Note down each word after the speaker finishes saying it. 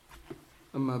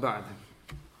أما بعد.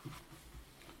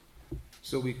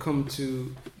 So we come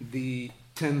to the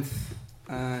 10th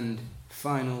and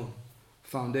final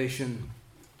foundation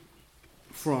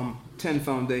from 10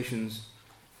 foundations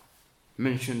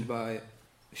mentioned by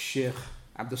Sheikh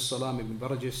Abdussalam ibn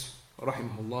Barajis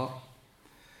rahimahullah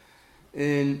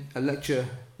in a lecture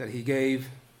that he gave,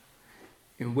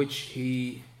 in which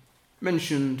he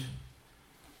mentioned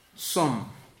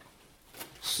some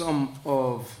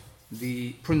of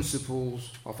the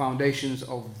principles or foundations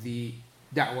of the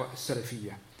Da'wah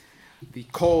Salafiyya, the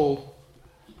call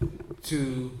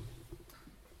to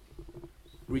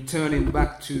returning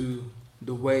back to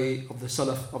the way of the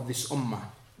Salaf of this Ummah,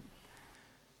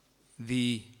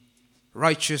 the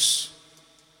righteous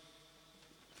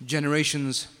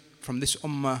generations from this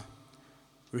Ummah,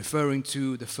 referring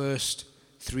to the first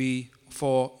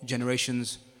 3-4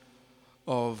 generations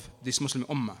of this Muslim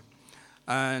Ummah.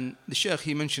 And the Shaykh,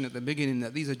 he mentioned at the beginning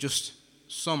that these are just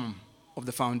some of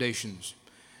the foundations.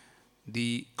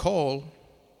 The call,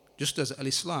 just as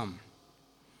Islam,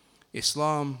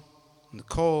 and the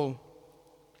call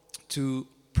to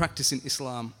practicing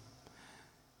Islam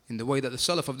in the way that the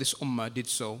Salaf of this Ummah did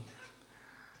so,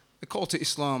 the call to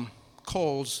Islam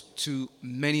calls to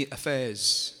many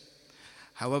affairs.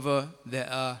 However, there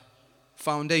are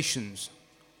foundations,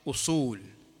 usul,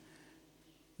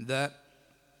 that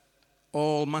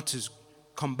all matters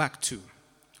come back to,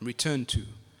 return to.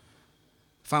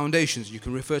 Foundations, you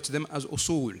can refer to them as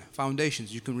usul.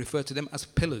 Foundations, you can refer to them as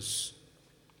pillars.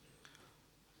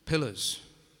 Pillars,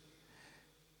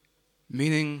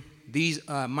 meaning these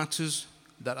are matters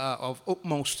that are of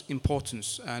utmost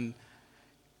importance and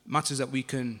matters that we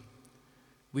can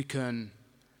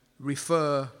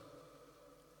refer,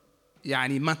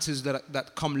 matters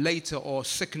that come later or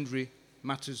secondary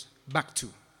matters back to.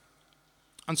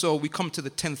 And so we come to the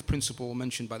 10th principle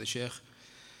mentioned by the Sheikh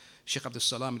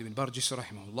Abdussalam ibn Barajis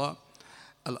rahimahullah,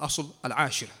 al-asl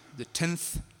al-ashir, the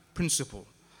 10th principle,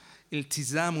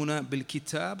 التزامنا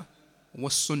بالكتاب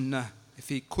والسنة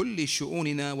في كل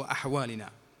شؤوننا وأحوالنا.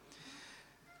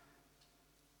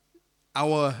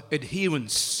 Our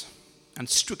adherence and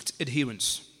strict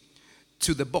adherence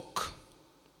to the book,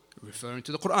 referring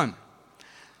to the Quran,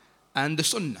 and the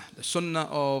sunnah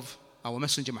of our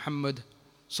Messenger Muhammad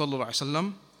sallallahu alaihi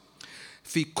wasallam,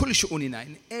 fi kulli shu'unina,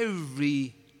 in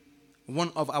every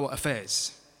one of our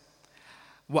affairs,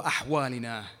 wa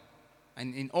ahwalina,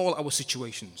 and in all our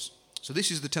situations. So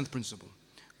this is the 10th principle,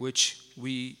 which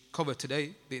we cover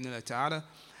today, bi'idhnillah ta'ala,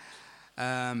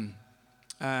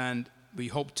 and we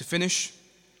hope to finish.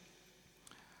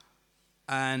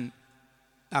 And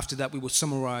after that, we will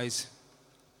summarize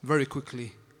very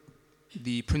quickly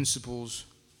the principles,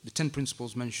 the 10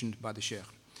 principles mentioned by the Shaykh.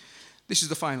 This is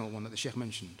the final one that the Shaykh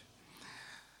mentioned.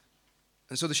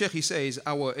 And so the Shaykh, he says,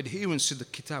 our adherence to the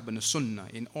Kitab and the Sunnah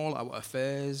in all our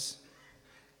affairs,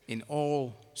 in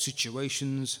all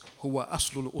situations, huwa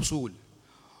aslul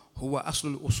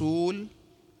usul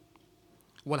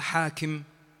wal hakim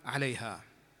alayha.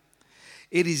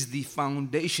 It is the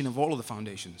foundation of all of the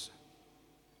foundations.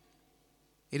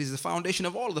 It is the foundation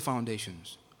of all of the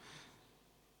foundations.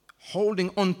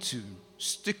 Holding on to,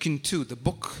 sticking to the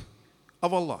book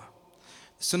of Allah,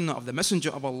 the Sunnah of the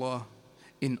Messenger of Allah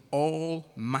in all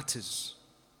matters.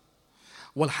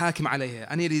 Wal hakim alayha,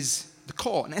 and it is the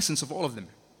core and essence of all of them.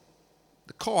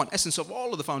 The core and essence of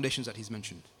all of the foundations that he's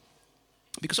mentioned.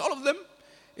 Because all of them,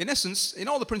 in essence, in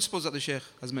all the principles that the Shaykh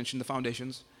has mentioned, the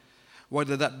foundations,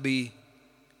 whether that be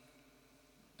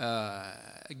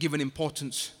given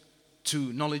importance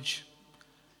to knowledge,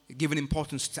 given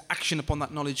importance to action upon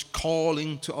that knowledge,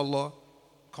 calling to Allah,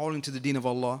 calling to the deen of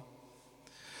Allah,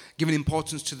 given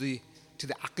importance to the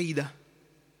aqeedah,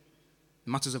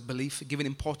 matters of belief, given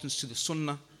importance to the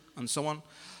sunnah, and so on.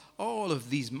 All of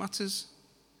these matters,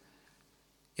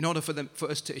 in order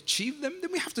for us to achieve them,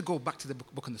 then we have to go back to the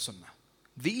book and the sunnah.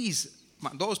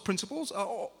 Those principles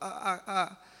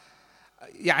are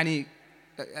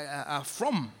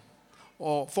from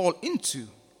or fall into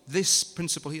this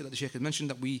principle here that the Shaykh has mentioned,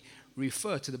 that we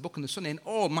refer to the book and the sunnah in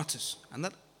all matters, and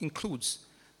that includes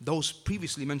those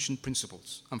previously mentioned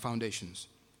principles and foundations.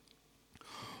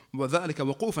 وَذَلِكَ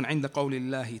وَقُوفًا عِنْدَ قَوْلِ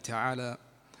اللَّهِ تَعَالَى,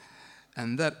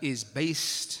 and that is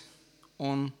based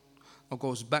on, or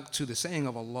goes back to the saying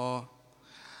of Allah,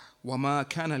 وَمَا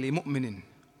كَانَ لِمُؤْمِنٍ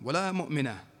وَلَا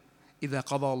مُؤْمِنَةٍ إِذَا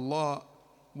قَضَى اللَّهُ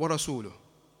وَرَسُولُهُ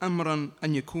أَمْرًا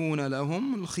أَنْ يَكُونَ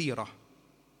لَهُمُ الْخِيرَةُ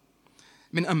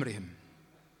مِنْ أَمْرِهِمْ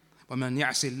وَمَنْ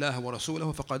يَعْصِ اللَّهَ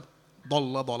وَرَسُولَهُ فَقَدْ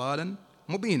ضَلَّ ضَلَالًا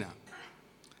مُبِينًا.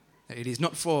 It is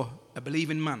not for a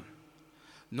believing man,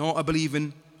 nor a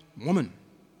believing woman.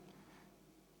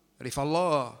 But if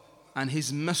Allah and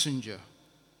His Messenger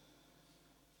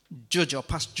judge or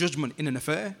pass judgment in an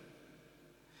affair,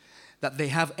 that they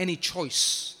have any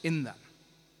choice in that.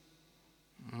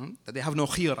 That they have no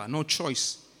khira, no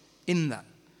choice in that.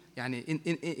 Yani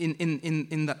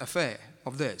in that affair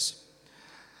of theirs.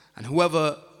 And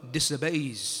whoever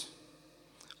disobeys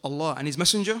Allah and His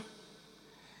Messenger,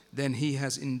 then he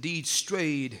has indeed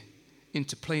strayed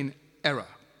into plain error.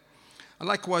 And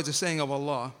likewise the saying of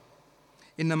Allah,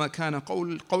 إنما كان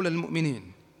قول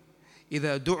المؤمنين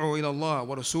إذا دعوا إلى الله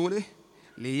ورسوله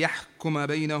ليحكم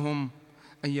بينهم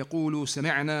أن يقولوا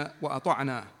سمعنا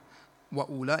وأطعنا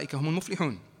وأولئك هم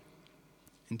المفلحون.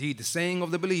 Indeed, the saying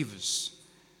of the believers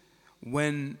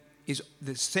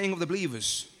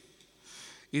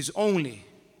is only,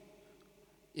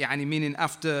 meaning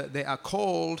after they are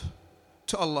called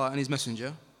to Allah and His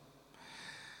Messenger.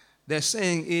 Their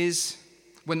saying is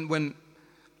when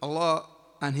Allah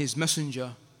and His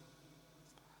Messenger,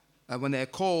 when they are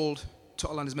called to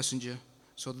Allah and His Messenger,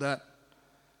 so that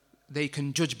they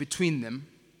can judge between them,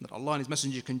 that Allah and His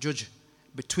Messenger can judge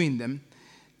between them,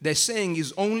 their saying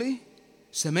is only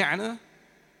سمعنا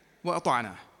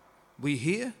وأطعنا. We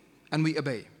hear and we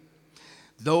obey.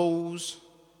 Those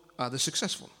are the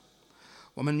successful.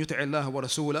 ومن يطع الله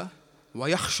ورسوله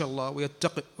ويخشى الله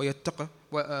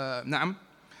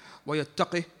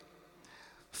ويتقه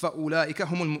فأولئك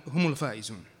هم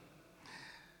الفائزون.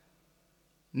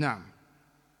 نعم.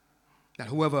 That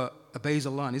whoever obeys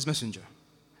Allah and His Messenger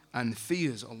and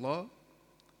fears Allah,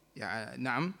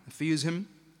 fears Him,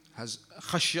 has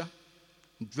khashya,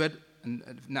 dread, and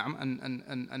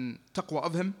taqwa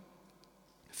of Him,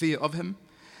 fear of Him,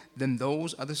 then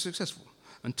those are the successful.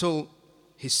 Until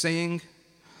His saying,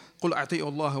 قُلْ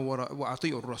أَعْطِيُوا اللَّهَ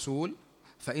وَأَعْطِيُوا الرَّسُولَ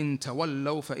فَإِن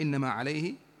تَوَلَّوْا فَإِنَّمَا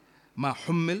عَلَيْهِ مَا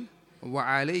حُمِّلْ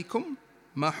وَعَلَيْكُمْ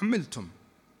مَا حُمِّلْتُمْ.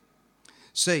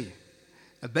 Say,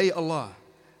 obey Allah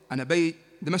and obey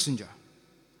the Messenger.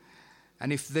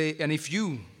 And if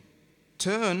you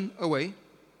turn away,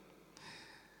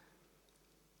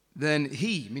 then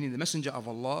He, meaning the Messenger of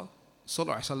Allah,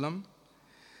 sallallahu alaihi wasallam,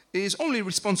 is only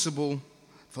responsible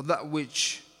for that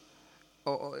which,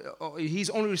 or He's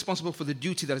only responsible for the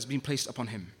duty that has been placed upon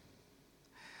Him.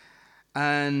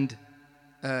 And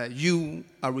you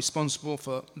are responsible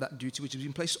for that duty which has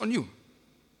been placed on you.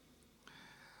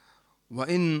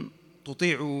 وَإِن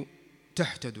تُطِيعُوا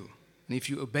تَهْتَدُوا. And if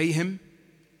you obey Him,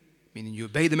 meaning you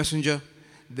obey the Messenger,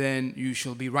 then you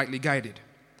shall be rightly guided.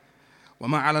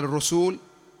 وَمَا عَلَى الرَّسُولِ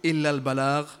إِلَّا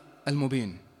الْبَلَاغِ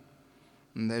الْمُبِينِ.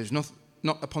 And there is not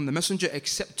upon the Messenger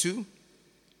except to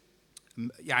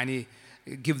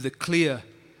give the clear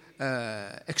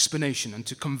explanation and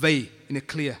to convey in a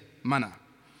clear manner.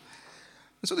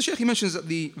 And so the Shaykh, he mentions that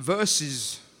the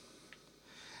verses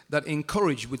that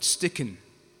encourage with sticking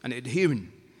and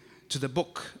adhering to the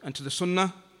book and to the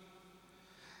Sunnah,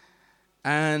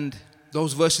 and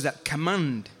those verses that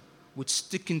command with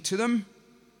sticking to them,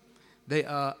 they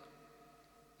are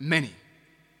many.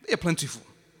 They are plentiful.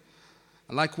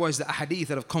 And likewise, the ahadith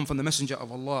that have come from the Messenger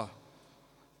of Allah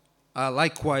are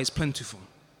likewise plentiful.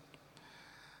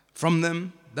 From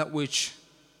them, that which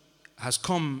has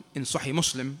come in Sahih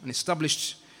Muslim and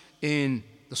established in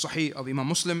the Sahih of Imam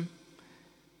Muslim,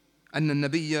 أن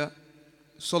النبي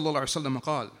صلى الله عليه وسلم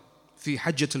قال في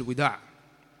حجة الوداع.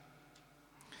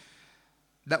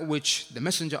 That which the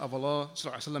Messenger of Allah صلى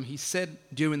الله عليه وسلم, he said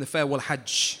during the farewell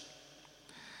Hajj,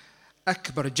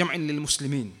 أكبر جمع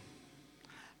للمسلمين.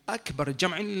 أكبر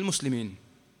جمع للمسلمين.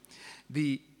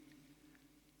 The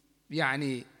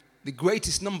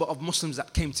greatest number of Muslims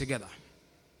that came together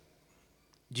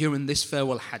during this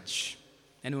farewell Hajj.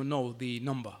 Anyone know the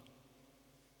number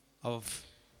of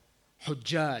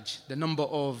Hujjaj, the number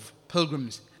of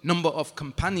pilgrims, number of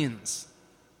companions,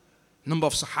 number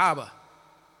of Sahaba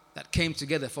that came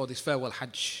together for this farewell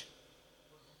Hajj?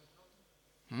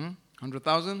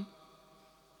 100,000?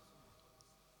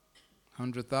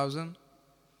 100,000?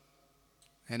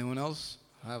 Anyone else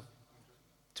have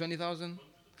 20,000?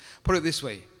 Put it this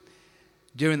way.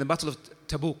 During the Battle of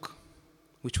Tabuk,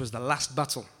 which was the last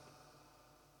battle,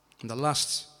 and the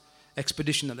last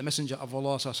expedition that the Messenger of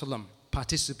Allah ﷺ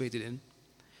participated in,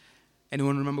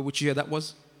 anyone remember which year that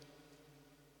was?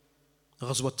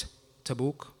 Ghazwat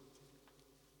Tabuk.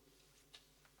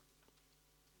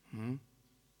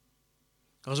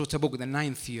 Ghazwat Tabuk, the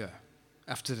 9th year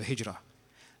after the Hijrah.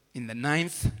 In the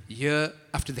 9th year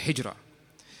after the Hijrah.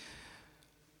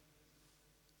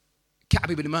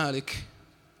 Ka'b ibn Malik,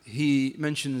 he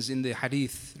mentions in the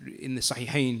hadith, in the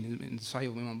Sahihain, in the Sahih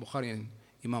of Imam Bukhari and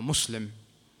Imam Muslim,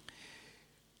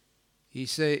 he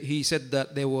said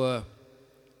that there were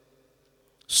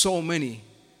so many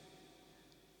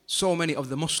of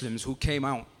the Muslims who came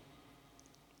out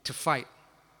to fight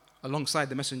alongside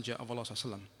the Messenger of Allah sallallahu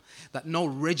alaihi wasallam, that no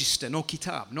register, no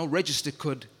kitab, no register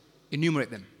could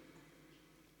enumerate them.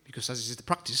 Because as is the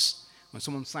practice, when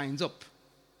someone signs up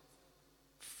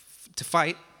to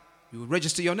fight, you will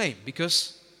register your name,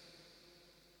 because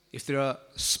if there are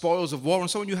spoils of war and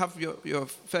so on, you have your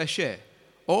fair share.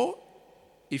 Or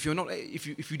if you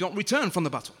don't return from the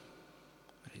battle,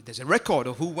 there's a record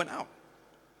of who went out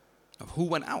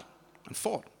and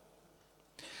fought.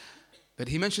 But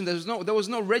he mentioned there was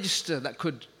no register that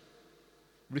could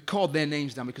record their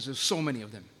names down, because there's so many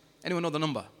of them. Anyone know the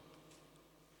number?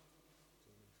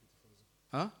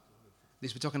 Huh?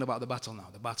 This we're talking about the battle now.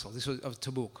 The battle. This was of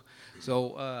Tabuk.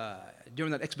 So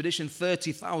during that expedition,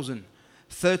 30,000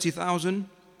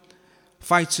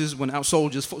 fighters went out,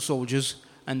 soldiers, foot soldiers,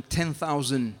 and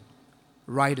 10,000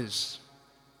 riders.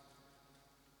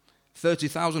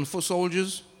 30,000 foot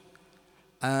soldiers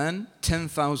and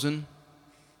 10,000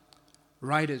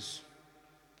 riders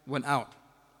went out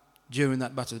during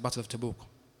that battle, the Battle of Tabuk.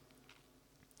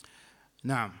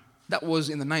 Now, that was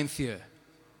in the 9th year.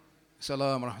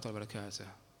 Assalamu alaikum wa barakatuh.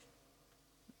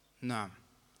 Now,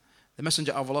 the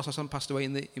Messenger of Allah passed away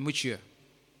in which year?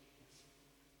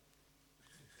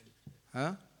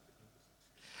 Huh?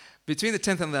 Between the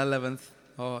 10th and the 11th,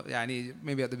 or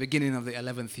maybe at the beginning of the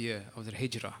 11th year of the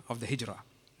Hijrah.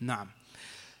 Naam.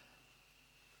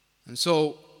 And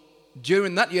so,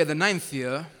 during that year, the 9th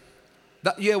year,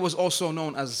 that year was also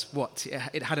known as what?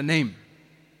 It had a name.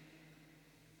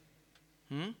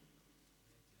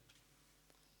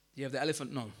 Year of the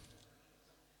Elephant? No.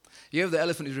 Year of the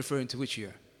Elephant is referring to which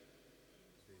year?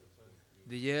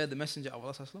 The year the Messenger of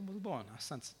Allah was born.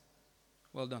 Ahsant.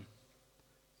 Well done.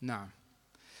 Now,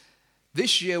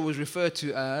 this year was referred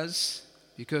to as,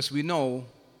 because we know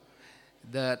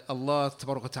that Allah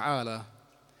Ta'ala,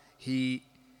 He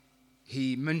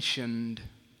mentioned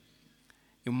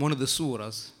in one of the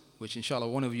surahs, which inshallah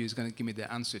one of you is going to give me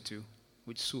the answer to,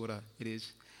 which surah it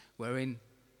is, wherein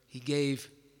He gave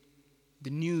the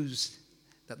news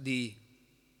that the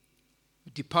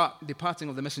departing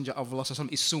of the Messenger of Allah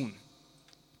is soon.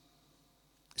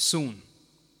 Soon.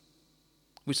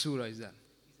 Which surah is that?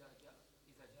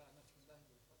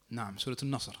 نعم سورة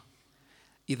النصر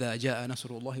إذا جاء نصر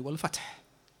الله والفتح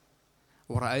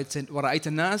ورأيت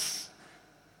الناس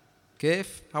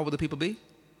كيف how will the people be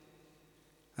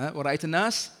ورأيت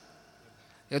الناس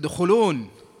يدخلون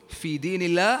في دين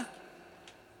الله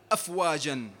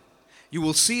أفواجا. You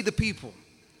will see the people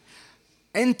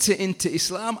enter into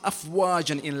Islam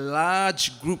أفواجا, in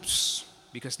large groups,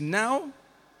 because now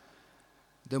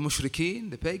the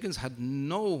mushrikeen, the pagans, had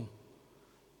no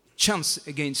chance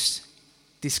against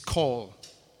this call,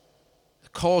 the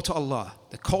call to Allah,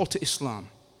 the call to Islam,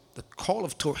 the call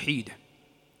of Tawheed.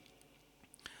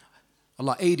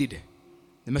 Allah aided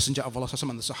the Messenger of Allah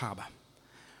and the Sahaba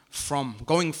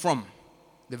going from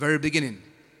the very beginning.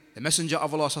 The Messenger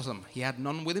of Allah, he had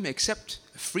none with him except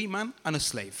a free man and a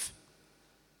slave.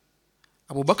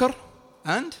 Abu Bakr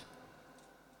and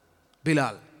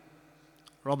Bilal,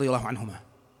 radiyallahu anhuma.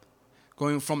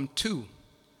 Going from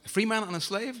a free man and a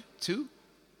slave, to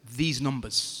these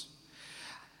numbers.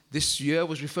 This year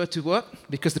was referred to what?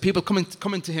 Because the people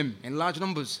coming to him in large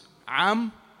numbers.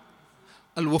 Am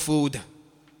al-Wufud.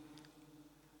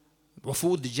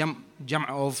 Wufud, the jam'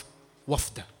 of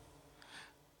wafd.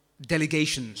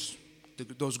 Delegations.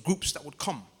 Those groups that would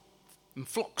come in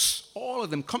flocks. All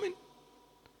of them coming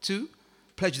to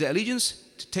pledge their allegiance,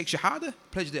 to take shahada,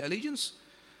 pledge their allegiance,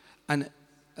 and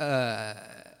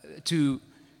to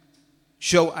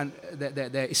show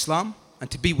their Islam, and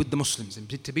to be with the Muslims, and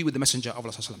to be with the Messenger of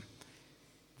Allah.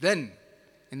 Then,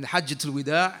 in the Hajjatul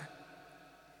Wida',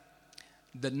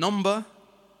 the number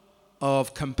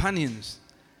of companions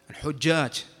and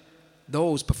Hujjaj,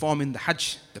 those performing the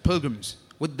Hajj, the pilgrims,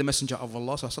 with the Messenger of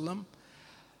Allah,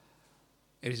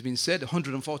 it has been said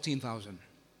 114,000.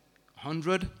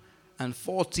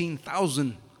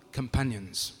 114,000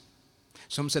 companions.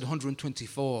 Some said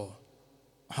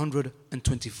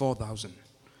 124,000.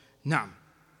 Now,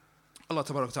 Allah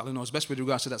Ta'ala knows best with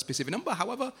regards to that specific number.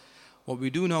 However, what we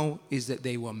do know is that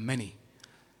they were many.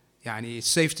 It's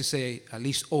safe to say at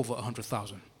least over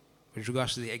 100,000. With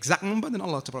regards to the exact number, then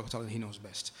Allah Ta'ala, He knows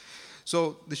best.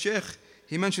 So the Shaykh,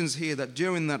 he mentions here that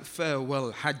during that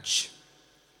farewell Hajj,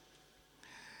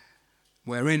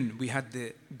 wherein we had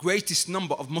the greatest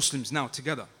number of Muslims now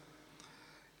together,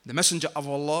 the Messenger of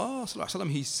Allah,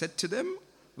 he said to them,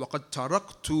 وَقَدْ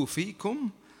تَرَكْتُ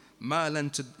فِيكُمْ مَا لَن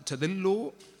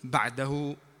تَذِلُّوا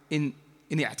بَعْدَهُ إِنْ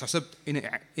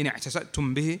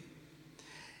اعْتَسَمْتُمْ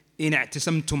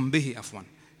بِهِ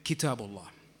كِتَابُ اللَّهِ.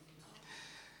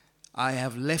 I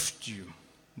have left you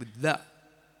with that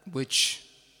which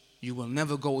You will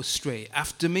never go astray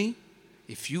after me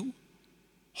if you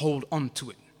hold on to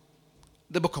it.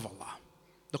 The Book of Allah,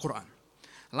 the Quran.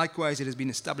 Likewise, it has been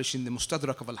established in the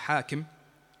Mustadrak of Al-Hakim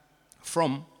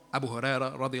from Abu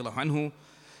Huraira radiallahu anhu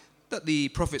that the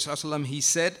Prophet ﷺ, he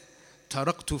said,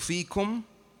 "Taraktu fikum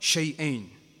shay'ain."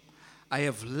 I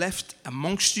have left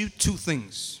amongst you two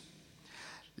things.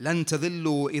 لَن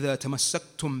تَذِلُّوا إِذَا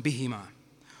تَمَسَّكْتُمْ بِهِمَا.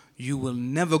 You will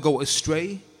never go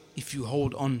astray if you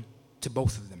hold on to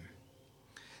both of them.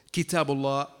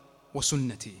 Kitabullah wa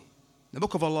sunnati. The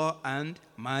Book of Allah and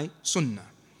my Sunnah.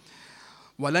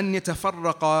 وَلَن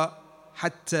يَتَفَرَّقَا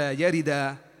حَتَّى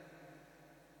يَرِدَ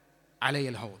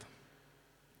عَلَيَ الْحَوْض.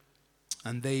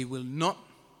 And they will not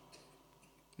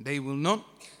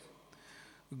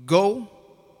go,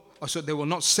 or so they will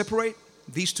not separate.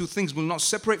 These two things will not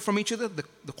separate from each other, the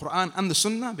Quran and the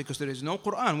Sunnah, because there is no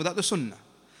Quran without the Sunnah,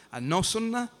 and no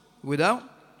Sunnah without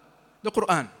the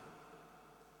Quran.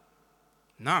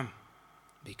 Naam,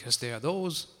 because there are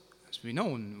those, as we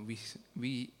know, and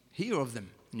we hear of them,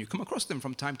 and you come across them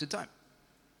from time to time.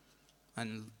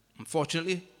 And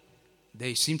unfortunately,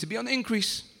 they seem to be on the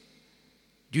increase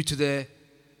due to the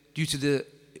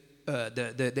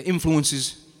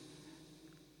influences,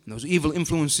 those evil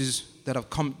influences that have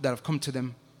come to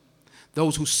them.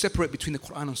 Those who separate between the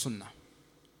Quran and Sunnah.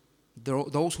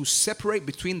 Those who separate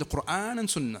between the Quran and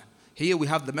Sunnah. Here we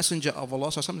have the Messenger of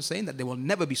Allah saying that they will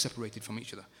never be separated from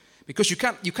each other, because you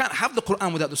can't have the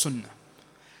Quran without the Sunnah.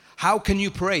 How can you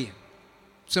pray?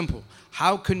 Simple.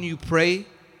 How can you pray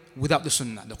without the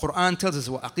Sunnah? The Quran tells us,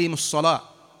 وَأَقِيمُ الصَّلَاةِ,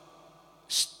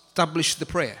 establish the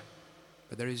prayer.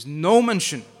 But there is no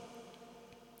mention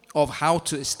of how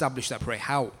to establish that prayer.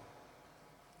 How?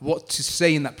 What to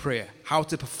say in that prayer. How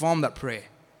to perform that prayer.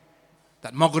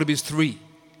 That Maghrib is 3,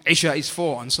 Isha is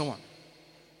 4, and so on.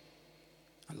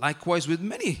 And likewise with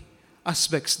many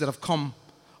aspects that have come,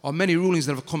 or many rulings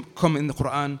that have come in the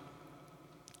Quran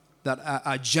that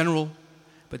are general,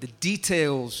 but the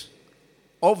details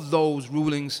of those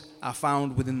rulings are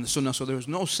found within the Sunnah, so there is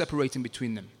no separating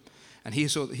between them. And here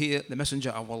the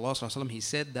Messenger of Allah ﷺ, he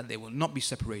said that they will not be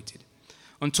separated.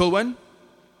 Until when?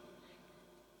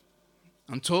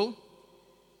 Until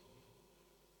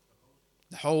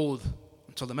the Hawd.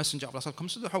 Until the Messenger of Allah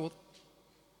comes to the Hawd.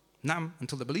 Naam,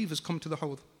 until the believers come to the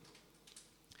Hawd.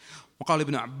 وقال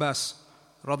ابن عباس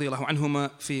رضي الله عنهما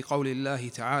في قول الله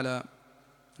تعالى.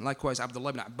 Likewise, Abdullah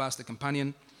ibn Abbas, the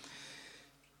companion,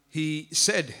 he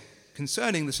said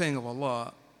concerning the saying of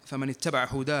Allah, فَمَنِ اتَّبَعَ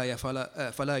هُدَايَ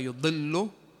فَلَا يُضِلُّ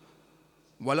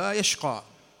وَلَا يَشْقَى.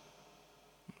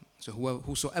 So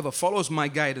whosoever follows my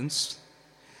guidance,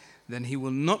 then he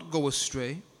will not go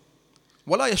astray.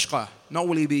 وَلَا يَشْقَى, nor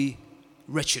will he be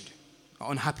wretched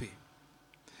or unhappy.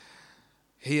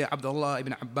 Here Abdullah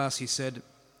ibn Abbas, he said,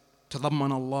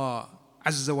 تضمن الله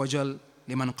عز وجل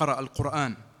لمن قرأ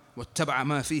القرآن واتبع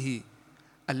ما فيه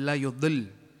ألا يضل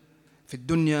في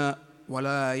الدنيا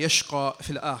ولا يشقى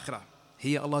في الآخرة.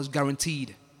 Here Allah has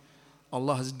guaranteed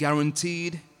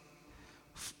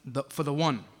for the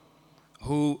one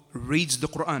who reads the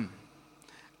Quran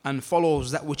and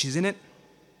follows that which is in it,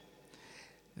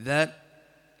 that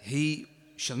he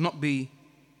shall not be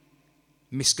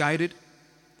misguided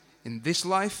in this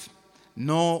life,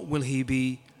 nor will he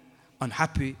be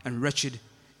unhappy and wretched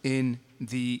in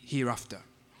the hereafter.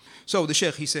 So the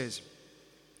Shaykh, he says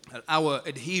that our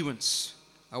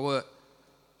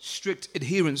strict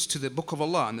adherence to the Book of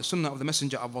Allah and the Sunnah of the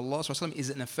Messenger of Allah is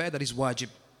an affair that is wajib.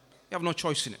 You have no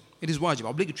choice in it. It is wajib,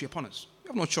 obligatory upon us. You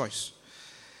have no choice.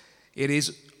 It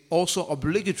is also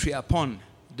obligatory upon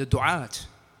the du'at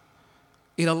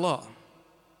ila Allah,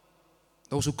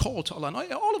 those who call to Allah.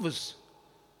 And all of us,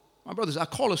 my brothers, are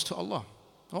callers to Allah.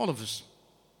 All of us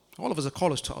are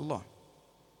callers to Allah.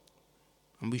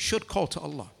 And we should call to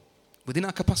Allah within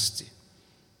our capacity.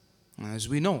 As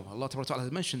we know, Allah Ta'ala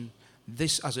has mentioned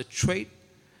this as a trait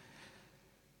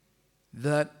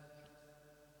that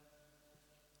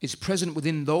is present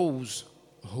within those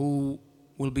who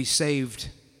will be saved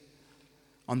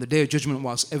on the Day of Judgment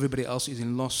whilst everybody else is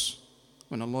in loss.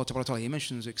 When Allah Ta'ala, He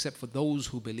mentions, except for those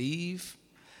who believe,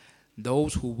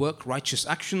 those who work righteous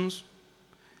actions,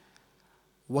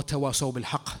 وَتَوَاسَوْا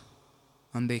بِالْحَقِّ,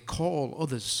 and they call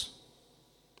others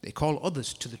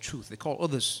to the truth. They call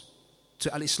others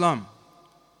to al-Islam.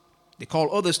 They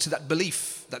call others to that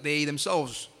belief that they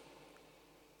themselves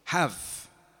have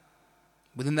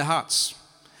within their hearts,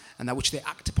 and that which they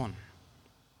act upon,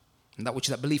 and that which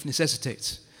that belief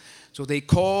necessitates. So they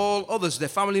call others, their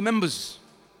family members,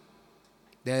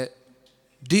 their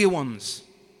dear ones,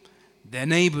 their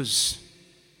neighbors,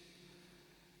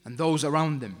 and those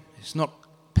around them. It's not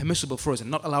permissible for us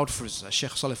and not allowed for us. As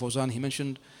Sheikh Salih Fawzan, he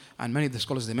mentioned, and many of the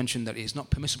scholars, they mentioned that it is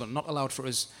not permissible, not allowed for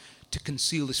us to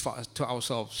conceal this to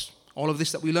ourselves. All of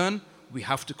this that we learn, we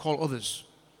have to call others.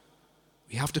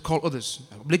 We have to call others,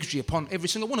 obligatory upon every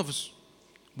single one of us,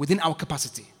 within our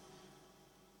capacity.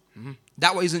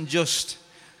 Da'wah isn't just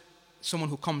someone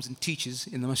who comes and teaches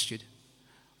in the masjid.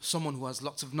 Someone who has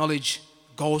lots of knowledge,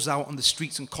 goes out on the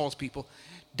streets and calls people.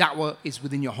 Da'wah is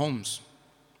within your homes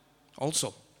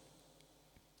also.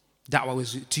 Da'wah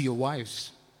is to your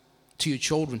wives, to your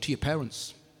children, to your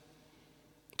parents,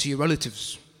 to your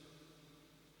relatives.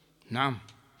 Naam.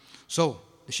 So,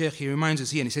 the Shaykh, he reminds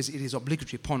us here, and he says it is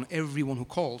obligatory upon everyone who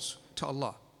calls to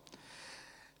Allah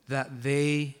that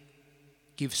they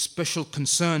give special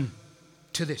concern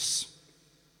to this.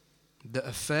 The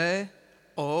affair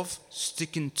of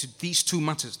sticking to these two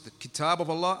matters, the Kitab of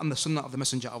Allah and the Sunnah of the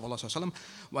Messenger of Allah sallallahu alaihi wasallam,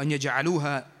 وَأَنْ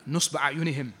يَجْعَلُوهَا نُصْبَ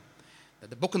أَعْيُنِهِمْ. That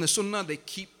the book and the Sunnah, they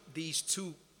keep these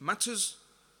two matters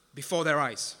before their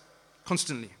eyes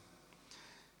constantly.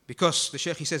 Because the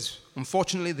Shaykh, he says,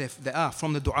 unfortunately there are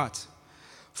from the du'at,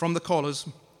 from the callers,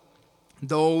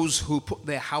 those who put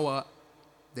their hawa,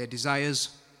 their desires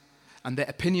and their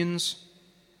opinions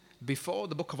before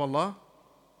the book of Allah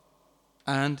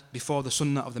and before the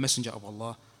Sunnah of the Messenger of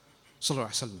Allah sallallahu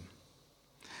alaihi wasallam.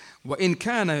 وإن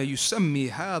كان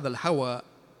يسمي هذا الهوى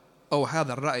أو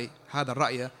هذا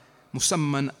الرأي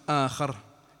مسمى آخر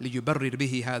ليبرر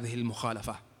به هذه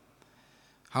المخالفة.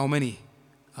 How many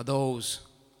are those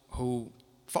who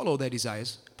follow their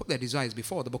desires, put their desires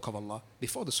before the book of Allah,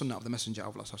 before the Sunnah of the Messenger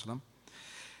of Allah sallallahu alaihi wasallam,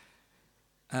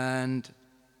 and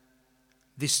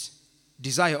this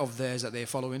desire of theirs that they are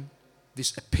following,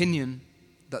 this opinion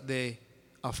that they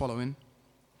are following,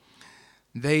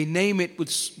 they name it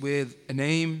with a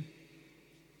name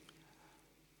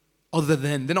other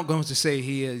than, they're not going to say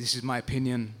here, this is my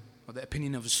opinion, or the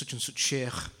opinion of such and such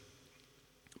sheikh,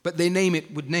 but they name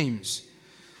it with names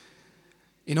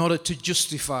in order to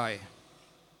justify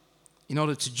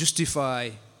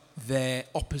their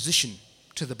opposition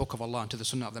to the book of Allah and to the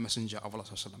Sunnah of the Messenger of Allah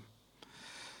sallallahu alaihi wasallam.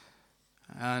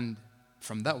 And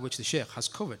from that which the Shaykh has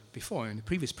covered before in the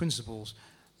previous principles,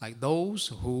 like those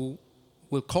who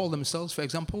will call themselves, for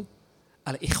example,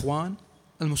 al-Ikhwan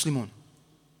al-Muslimun.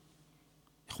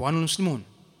 Ikhwan al-Muslimun,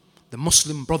 the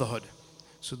Muslim Brotherhood.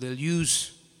 So they'll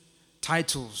use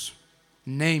titles,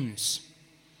 names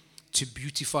to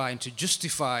beautify and to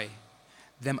justify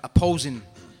them opposing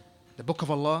the book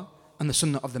of Allah and the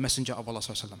Sunnah of the Messenger of Allah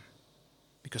sallallahu alaihi wasallam.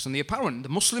 Because in the apparent, the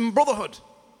Muslim Brotherhood,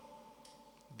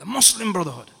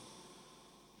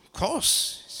 of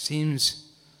course, seems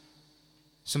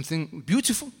something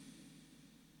beautiful.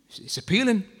 It's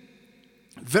appealing,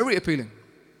 very appealing.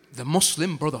 The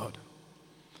Muslim Brotherhood.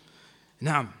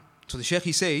 Now, so the Shaykh,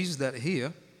 he says that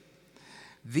here,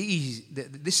 this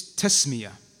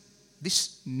tasmiyah,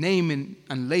 this naming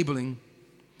and labeling,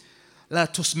 لا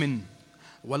تسمن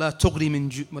ولا تغني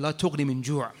من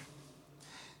جوع.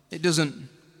 It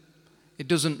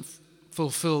doesn't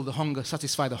fulfill the hunger,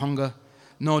 satisfy the hunger,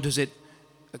 nor does it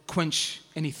quench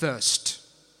any thirst.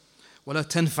 ولا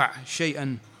تنفع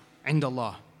شيئا عند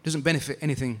الله. Doesn't benefit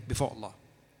anything before Allah.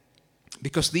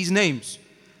 Because these names,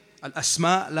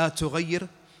 الأسماء لا تغير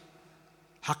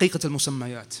حقيقة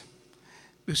المسميات.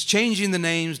 Because changing the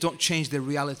names don't change the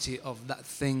reality of that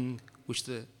thing which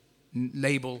the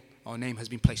label or name has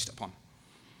been placed upon.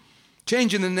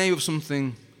 Changing the name of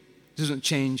something doesn't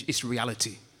change its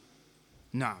reality.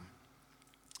 No.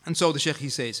 And so the Shaykh, he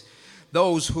says,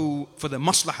 those who, for the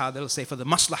maslahah, they'll say for the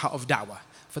maslahah of da'wah,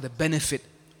 for the benefit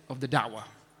of the da'wah,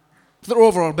 for the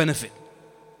overall benefit.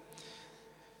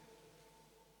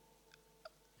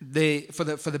 For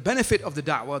the benefit of the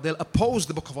da'wah, they'll oppose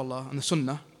the book of Allah and the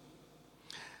Sunnah,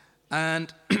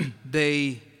 and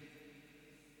they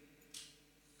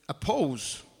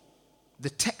oppose the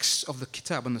text of the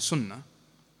Kitab and the Sunnah,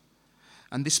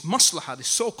 and this maslahah, this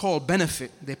so-called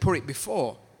benefit, they put it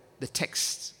before the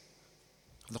text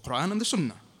of the Quran and the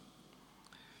Sunnah.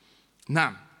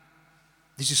 Now,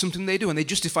 this is something they do, and they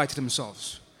justify to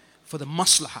themselves for the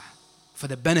maslahah, for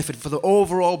the benefit, for the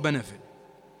overall benefit.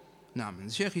 Now, and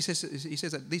the Shaykh, he says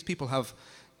that these people have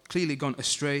clearly gone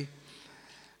astray,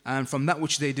 and from that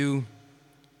which they do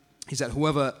is that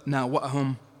whoever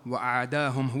nawa'ahum wa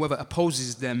a'adahum, whoever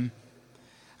opposes them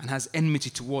and has enmity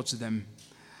towards them,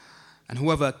 and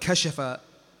whoever kashafa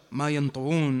ma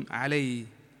yantu'un alayhi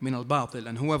min al-batil,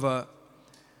 and whoever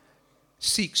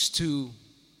seeks to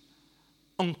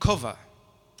uncover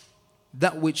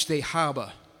that which they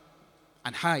harbor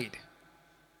and hide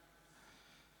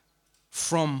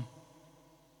from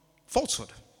falsehood,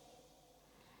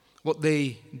 what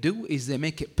they do is they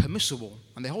make it permissible,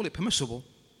 and they hold it permissible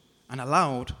and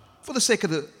allowed, for the sake of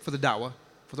the da'wah,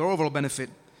 for their overall benefit,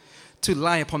 to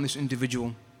lie upon this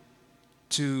individual,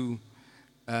 to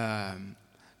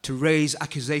raise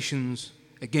accusations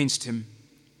against him.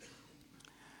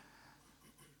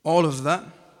 All of that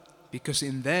because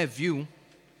in their view,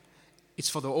 it's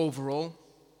for the overall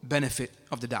benefit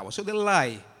of the da'wah. So they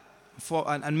lie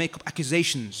and make up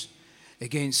accusations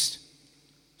against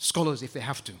scholars if they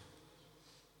have to.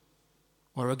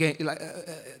 Or again,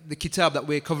 the kitab that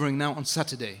we're covering now on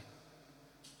Saturday,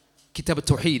 Kitab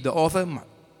al-Tawheed, the author,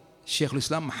 Shaykh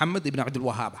al-Islam Muhammad ibn Abdul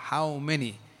Wahhab. How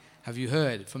many have you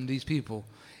heard from these people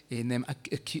in them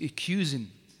accusing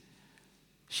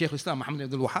Shaykh al-Islam Muhammad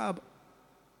ibn Abdul Wahhab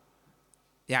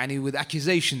with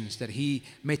accusations that he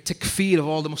made takfir of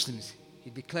all the Muslims. He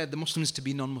declared the Muslims to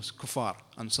be non-kuffar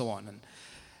and so on.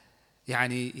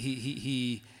 And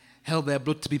he held their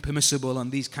blood to be permissible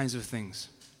and these kinds of things.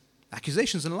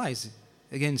 Accusations and lies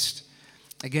against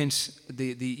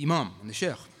the Imam and the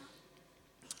Shaykh.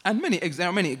 And there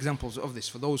are many examples of this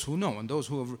for those who know and those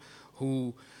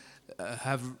who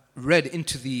have read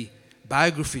into the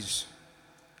biographies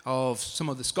of some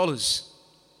of the scholars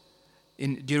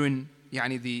during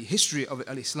the history of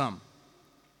al-Islam.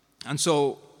 And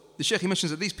so the Shaykh mentions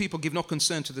that these people give no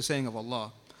concern to the saying of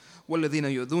Allah,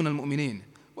 وَالَّذِينَ يُؤْذُونَ الْمُؤْمِنِينَ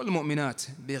وَالْمُؤْمِنَاتِ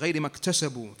بِغَيْرِ مَا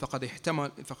اكْتَسَبُوا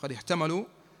فَقَدِ احْتَمَلُوا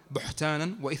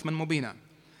بُهْتَانًا وَإِثْمًا مُبِينًا.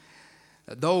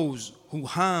 Those who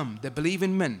harm the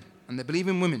believing men and the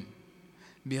believing women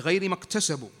بِغَيْرِ مَا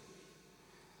اكْتَسَبُوا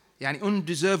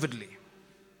undeservedly,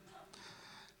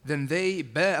 then they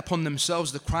bear upon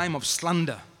themselves the crime of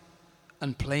slander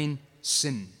and plain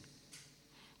sin.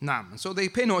 And so they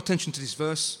pay no attention to this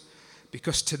verse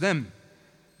because to them,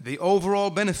 the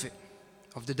overall benefit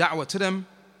of the da'wah to them,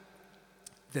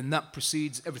 then that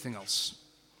precedes everything else.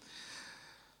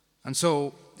 And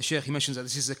so the Shaykh mentions that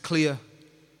this is a clear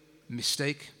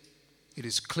mistake, it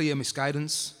is clear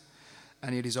misguidance,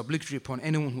 and it is obligatory upon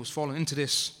anyone who has fallen into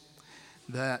this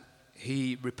that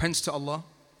he repents to Allah,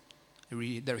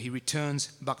 that he returns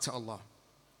back to Allah.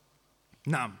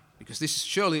 Because this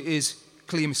surely is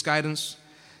clear misguidance,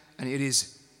 and it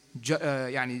is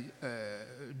jurmun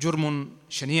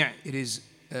shani', it is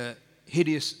a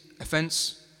hideous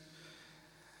offense,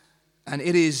 and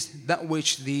it is that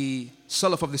which the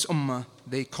Salaf of this ummah,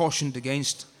 they cautioned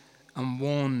against and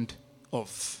warned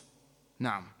of.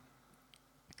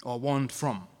 Or warned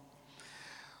from.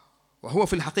 وهو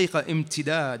في الحقيقة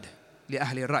امتداد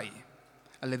لأهل الرأي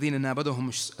الذين نابذهم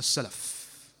السلف.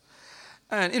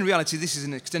 And in reality, this is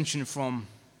an extension from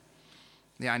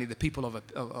the people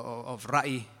of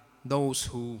Ra'i, those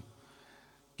who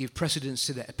give precedence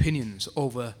to their opinions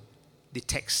over the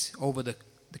text, over the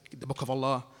book of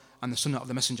Allah and the sunnah of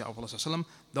the Messenger of Allah,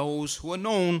 those who are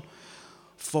known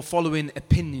for following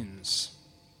opinions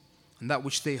and that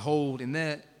which they hold in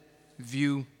their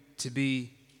view to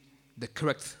be the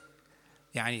correct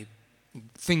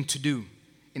thing to do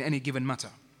in any given matter.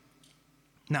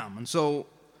 And so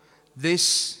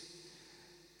this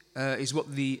is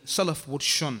what the Salaf would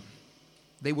shun.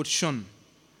 They would shun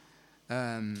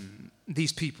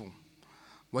these people.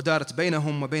 وَدَارَتْ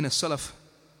بَيْنَهُمْ وَبَيْنَ السَّلَفِ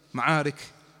مَعَارِكْ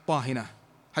طَاهِنَةً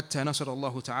حَتَّى نَصَرَ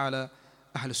اللَّهُ تَعَالَى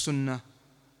أَهْلَ السُّنَّةِ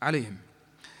عَلَيْهِمْ.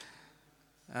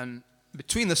 And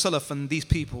between the Salaf and these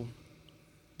people,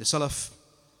 the Salaf,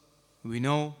 we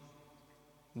know,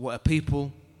 were a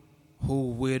people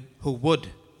who would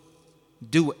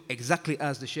do exactly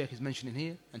as the Shaykh is mentioning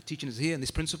here and teaching us here in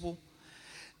this principle.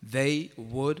 They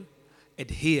would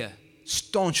adhere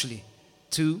staunchly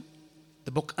to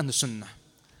the book and the sunnah,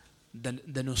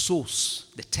 the nusus,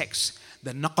 the text,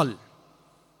 the naqal.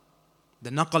 The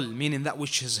naqal meaning that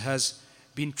which has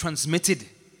been transmitted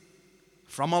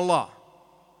from Allah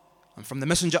and from the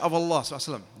Messenger of Allah.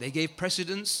 They gave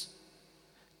precedence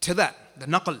to that, the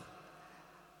naqal.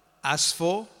 As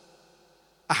for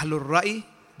Ahlul Ra'i,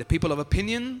 the people of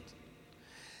opinion,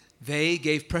 they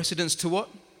gave precedence to what?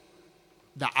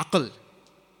 The aql.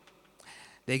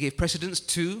 They gave precedence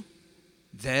to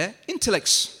their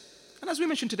intellects. And as we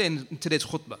mentioned today in today's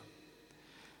khutbah,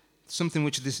 something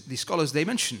which the scholars, they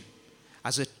mention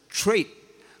as a trait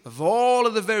of all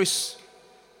of the various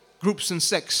groups and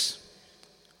sects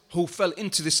who fell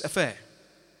into this affair,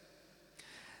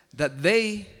 that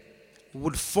they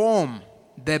would form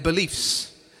their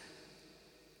beliefs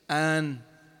and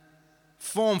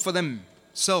form for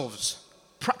themselves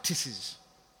practices,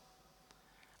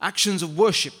 actions of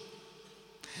worship.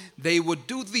 They would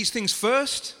do these things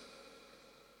first.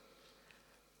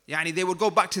 They would go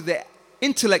back to their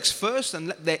intellects first and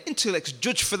let their intellects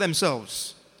judge for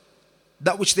themselves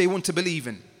that which they want to believe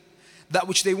in, that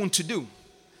which they want to do.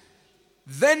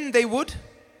 Then they would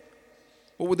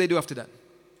what would they do after that?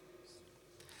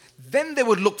 Then they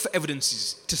would look for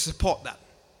evidences to support that.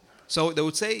 So they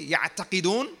would say,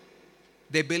 يَعْتَقِدُونَ,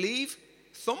 they believe,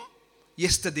 ثُمْ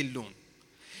يَسْتَدِلُّونَ.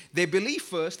 They believe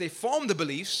first, they form the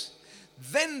beliefs,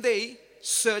 then they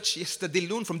search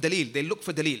يَسْتَدِلُّونَ from dalil. They look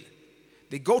for dalil.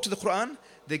 They go to the Quran,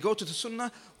 they go to the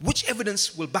Sunnah. Which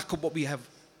evidence will back up what we have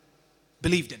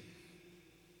believed in?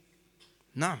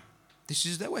 Now, this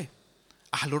is their way.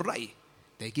 Ahlul Ra'i.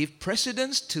 They give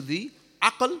precedence to the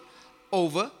aql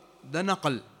over the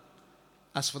naql.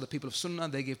 As for the people of Sunnah,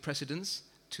 they give precedence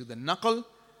to the naql,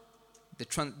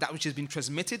 that which has been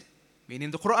transmitted,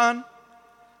 meaning the Quran,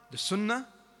 the Sunnah,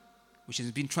 which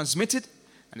has been transmitted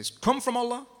and has come from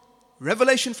Allah,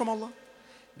 revelation from Allah.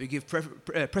 We give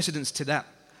precedence to that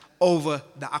over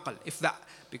the aql. If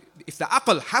the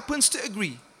aql happens to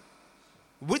agree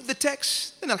with the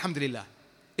text, then alhamdulillah.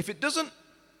 If it doesn't,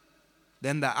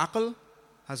 then the aql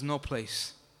has no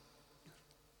place.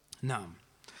 Naam.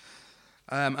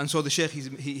 And so the Shaykh,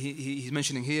 he's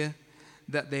mentioning here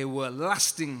that there were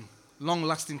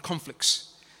long-lasting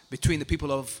conflicts between the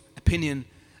people of opinion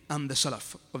and the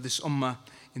Salaf of this ummah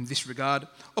in this regard,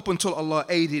 up until Allah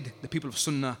aided the people of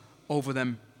Sunnah over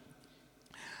them.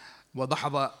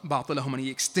 وَضَحَضَ بَاطِلَهُمْ, and He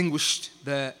extinguished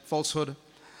their falsehood.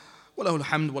 وَلَهُ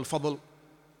الْحَمْدُ وَالْفَضْلُ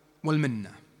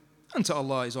وَالْمِنَّةُ. And to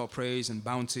Allah is all praise and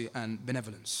bounty and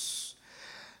benevolence.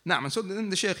 Now, and so then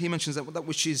the Shaykh, he mentions that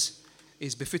which is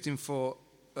befitting for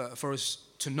us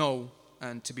to know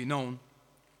and to be known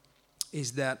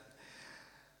is that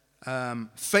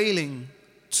failing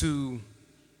to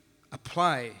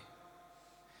apply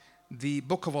the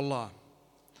Book of Allah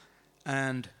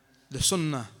and the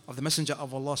Sunnah of the Messenger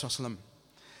of Allah ﷺ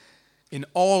in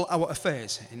all our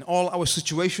affairs, in all our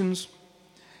situations,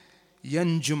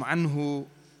 ينجم عنه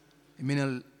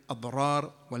من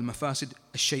الأضرار والمفاسد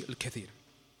الشيء الكثير.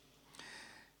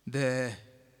 The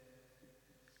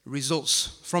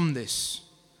results from this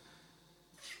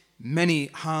many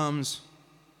harms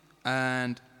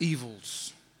and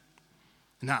evils,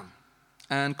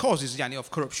 and causes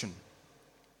of corruption.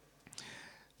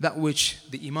 That which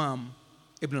the Imam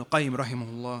Ibn al-Qayyim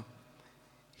rahimahullah,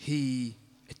 he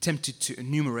attempted to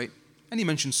enumerate, and he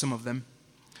mentioned some of them,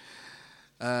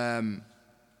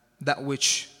 that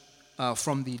which are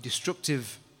from the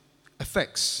destructive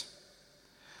effects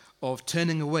of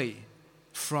turning away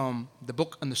from the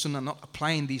book and the Sunnah, not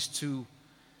applying these two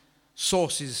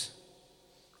sources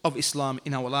of Islam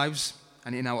in our lives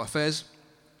and in our affairs.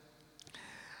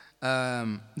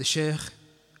 The Shaykh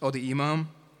or the Imam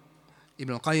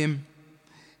Ibn al-Qayyim,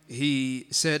 he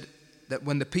said that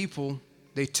when the people,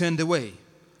 they turned away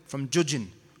from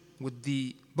judging with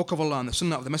the Book of Allah and the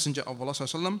Sunnah of the Messenger of Allah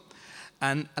ﷺ,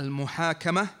 and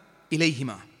al-muhakama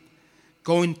ilayhima,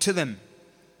 going to them,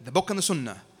 the Book and the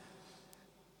Sunnah,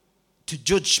 to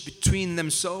judge between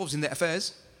themselves in their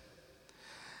affairs,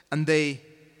 and they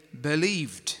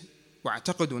believed,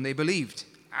 wa'taqadu, and they believed,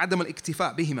 عدم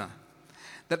الاكتفاء بهما,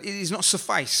 that it is not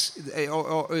suffice,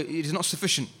 or it is not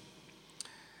sufficient,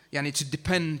 to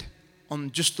depend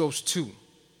on just those two,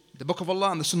 the Book of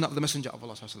Allah and the Sunnah of the Messenger of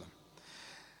Allah ﷺ.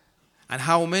 And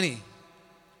how many,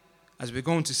 as we're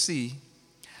going to see,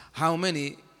 how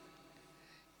many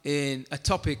in a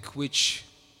topic which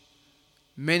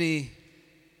many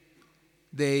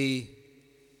they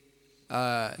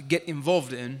get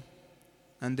involved in,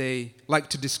 and they like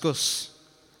to discuss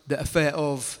the affair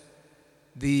of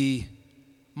the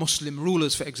Muslim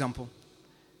rulers, for example,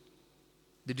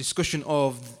 the discussion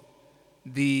of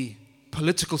the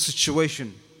political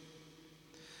situation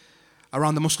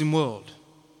around the Muslim world,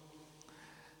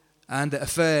 and the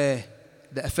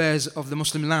affairs of the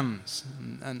Muslim lands,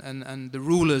 and the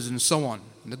rulers and so on,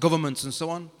 and the governments and so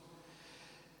on.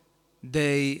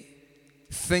 They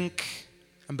think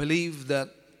and believe that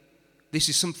this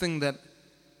is something that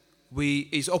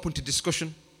is open to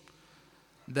discussion,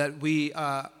 that we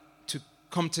are to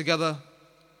come together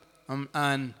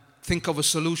and think of a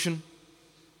solution.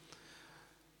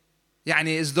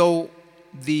 As though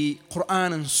the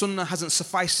Quran and Sunnah hasn't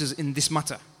sufficed us in this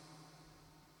matter.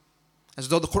 As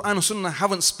though the Quran and Sunnah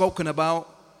haven't spoken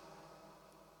about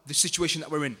the situation that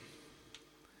we're in,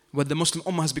 where the Muslim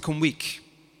Ummah has become weak,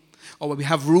 or where we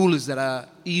have rulers that are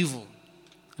evil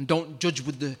and don't judge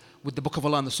with the Book of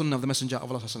Allah and the Sunnah of the Messenger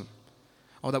of Allah,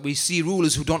 or that we see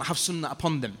rulers who don't have Sunnah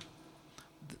upon them.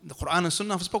 The Quran and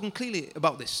Sunnah have spoken clearly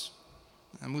about this,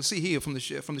 and we'll see here from the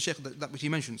Shaykh that which he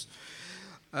mentions.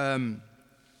 And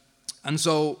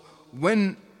so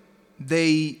when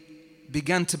they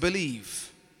began to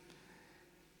believe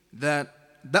that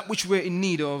which we're in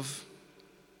need of,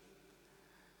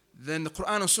 then the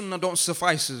Quran and Sunnah don't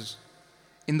suffice us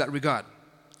in that regard.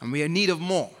 and we are in need of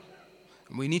more,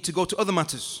 and we need to go to other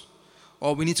matters,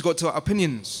 or we need to go to our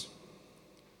opinions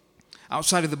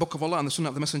outside of the Book of Allah and the Sunnah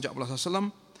of the Messenger of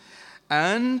Allah,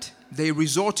 and they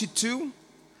resorted to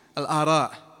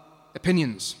al-ara,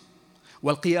 opinions,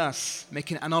 wal-qiyas,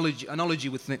 making analogy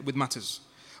with matters,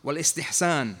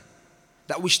 wal-istihsan,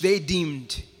 that which they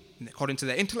deemed, according to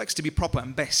their intellects, to be proper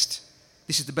and best.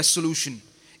 This is the best solution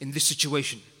in this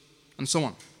situation, and so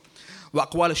on.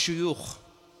 Wa-aqwal al-shuyukh,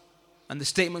 and the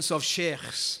statements of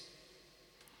sheikhs.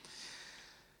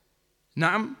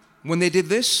 Na'am, when they did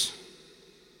this,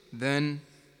 then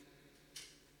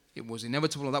it was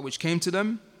inevitable that which came to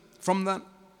them from that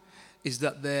is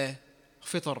that their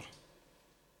fitrah,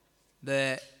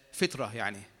 their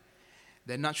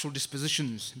natural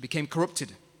dispositions became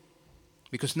corrupted,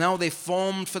 because now they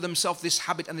formed for themselves this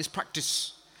habit and this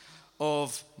practice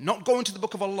of not going to the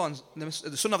Book of Allah and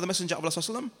the Sunnah of the Messenger of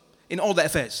Allah in all their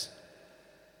affairs,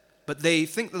 but they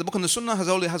think that the Book and the Sunnah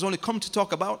has only come to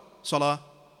talk about Salah,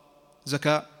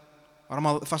 Zakah,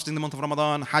 fasting the month of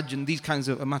Ramadan, Hajj, and these kinds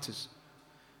of matters.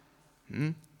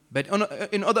 But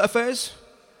in other affairs,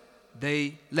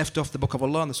 they left off the Book of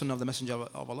Allah and the Sunnah of the Messenger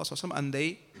of Allah, and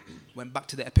they went back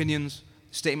to their opinions,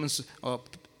 statements of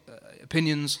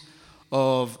opinions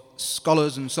of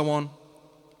scholars and so on,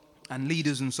 and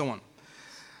leaders and so on.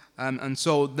 And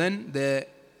so then their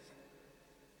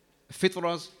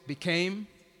fitras became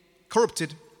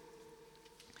corrupted,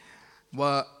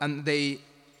 and they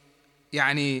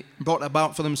brought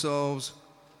about for themselves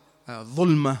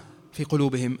ظلمة في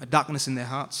قلوبهم, a darkness in their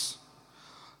hearts,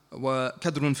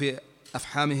 وكدر في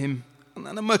أفهامهم,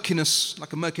 and a murkiness,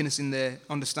 like a murkiness in their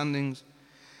understandings,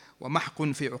 ومحق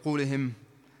في عقولهم,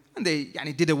 and they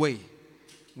did away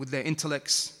with their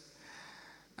intellects.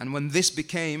 And when this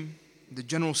became the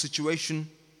general situation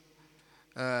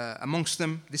amongst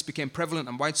them, this became prevalent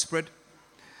and widespread,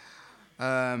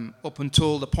 up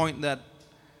until the point that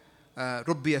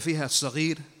ربي فيها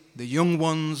الصغير, the young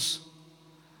ones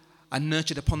are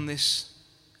nurtured upon this.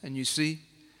 And you see,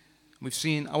 we've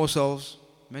seen ourselves,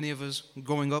 many of us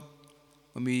growing up,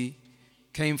 when we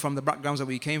came from the backgrounds that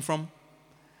we came from,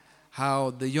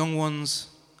 how the young ones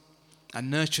are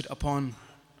nurtured upon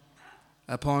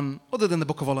other than the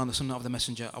Book of Allah and the Sunnah of the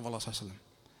Messenger of Allah.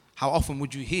 How often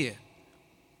would you hear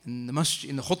in the masjid,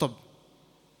 in the khutab,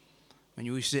 when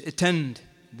you used to attend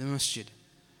the masjid,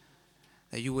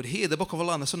 that you would hear the Book of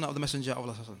Allah and the Sunnah of the Messenger of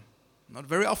Allah? Not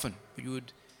very often, but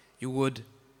you would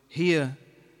hear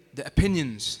the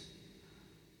opinions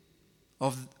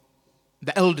of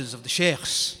the elders, of the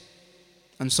sheikhs,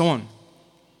 and so on.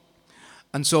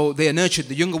 And so they are nurtured,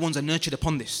 the younger ones are nurtured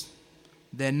upon this.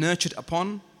 They're nurtured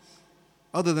upon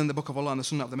other than the Book of Allah and the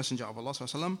Sunnah of the Messenger of Allah.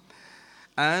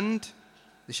 And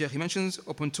the Shaykh, he mentions,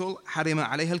 up until harima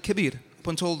alayha al-kabir, up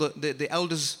until the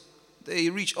elders, they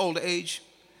reach old age,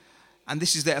 and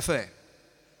this is their affair.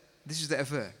 This is their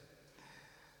affair.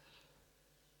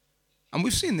 And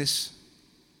we've seen this,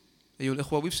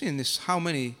 we've seen this, how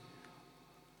many,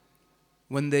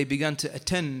 when they began to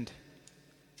attend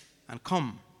and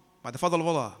come, by the fadl of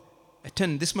Allah,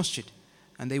 attend this masjid,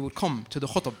 and they would come to the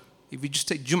khutab. If we just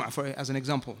take Jum'ah as an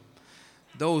example,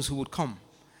 those who would come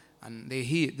and they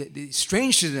hear, it's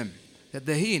strange to them that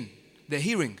they're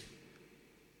hearing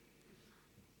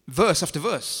verse after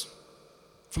verse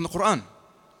from the Quran.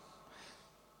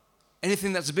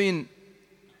 Anything that's been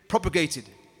propagated,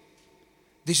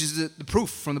 this is the proof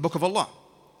from the Book of Allah.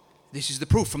 This is the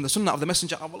proof from the Sunnah of the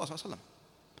Messenger of Allah.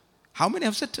 How many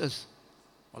have said to us,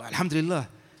 well, alhamdulillah,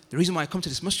 the reason why I come to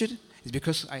this masjid is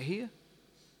because I hear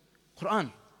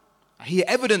Quran. I hear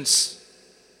evidence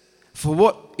for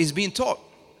what is being taught.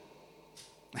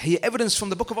 I hear evidence from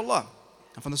the Book of Allah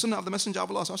and from the Sunnah of the Messenger of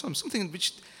Allah. Something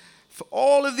which for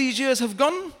all of these years have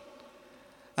gone,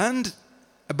 and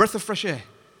a breath of fresh air.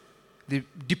 They're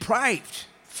deprived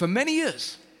for many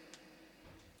years.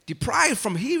 Deprived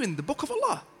from hearing the Book of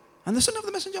Allah and the Sunnah of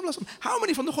the Messenger of Allah. How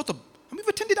many from the khutab? And we've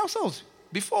attended ourselves.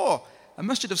 Before a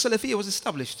masjid of Salafiyah was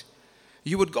established,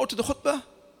 you would go to the khutbah,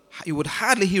 you would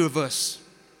hardly hear a verse,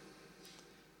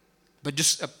 but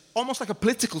just almost like a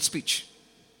political speech,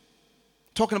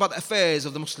 talking about the affairs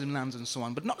of the Muslim lands and so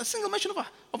on, but not a single mention of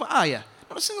an ayah,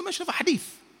 not a single mention of a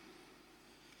hadith.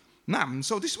 Naam,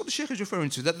 so this is what the Shaykh is referring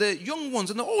to, that the young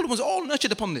ones and the older ones are all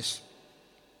nurtured upon this.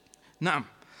 Naam,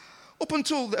 up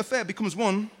until the affair becomes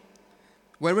one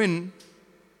wherein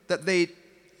that they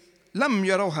lam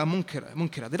yarawha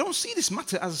munkira. They don't see this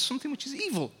matter as something which is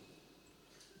evil.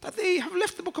 That they have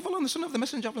left the Book of Allah and the Sunnah of the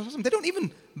Messenger of Allah. They don't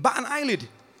even bat an eyelid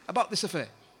about this affair.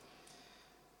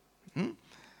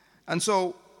 And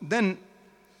so then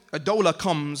a dawla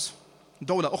comes,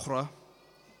 dawla ukhra,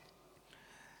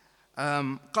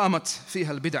 قامت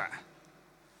فيها البدع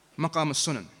مقام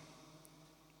السنن.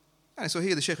 And so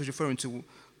here the Shaykh is referring to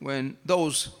when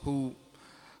those who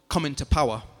come into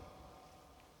power,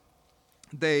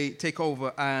 they take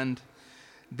over and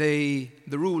the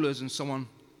rulers and so on,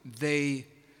 they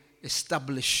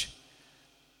establish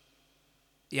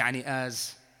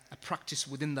as a practice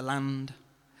within the land,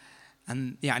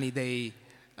 and they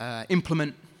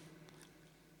implement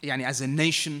as a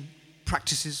nation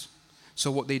practices.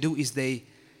 So what they do is they,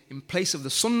 in place of the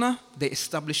sunnah, they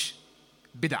establish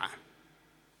bid'ah,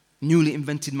 newly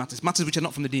invented matters which are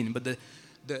not from the deen, but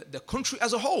the country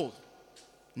as a whole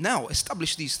now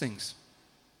establish these things.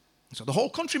 So the whole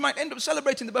country might end up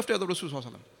celebrating the birthday of the Rasul sallallahu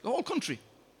alaihi wasallam. The whole country,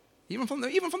 even from the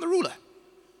ruler.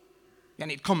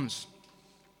 And it comes.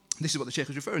 This is what the Shaykh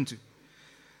is referring to.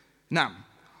 Now,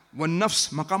 when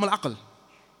nafs maqam al-aql,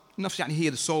 nafs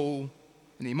here the soul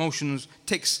and the emotions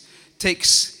takes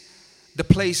the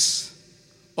place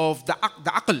of the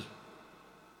aql.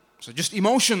 So just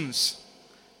emotions.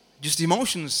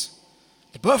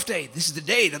 The birthday, this is the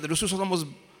day that the Rasul sallallahu alaihi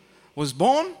wasallam was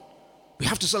born. We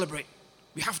have to celebrate.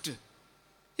 We have to.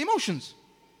 Emotions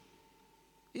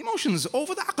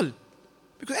over the aql.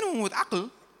 Because anyone with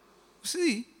aql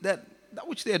see that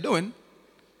which they are doing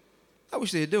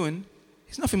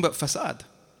is nothing but fasad.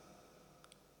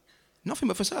 Nothing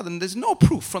but fasad. And there's no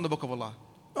proof from the Book of Allah,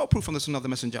 no proof from the Sunnah of the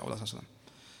Messenger of Allah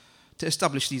to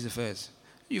establish these affairs.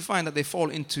 You find that they fall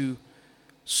into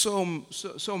so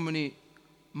many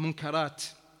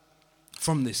munkarat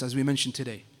from this, as we mentioned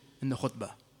today in the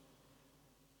khutbah.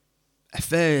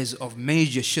 Affairs of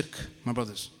major shirk, my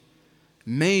brothers.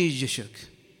 Major shirk.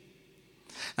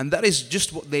 And that is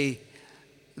just what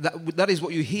that is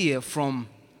what you hear from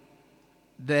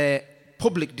their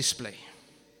public display.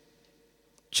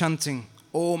 Chanting,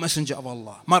 "O Messenger of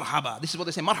Allah, marhaba." This is what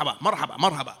they say, marhaba, marhaba,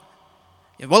 marhaba.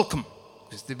 You're welcome.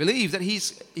 Because they believe that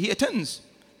he attends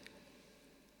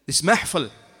this mahfal,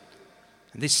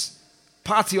 and this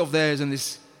party of theirs, and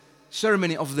this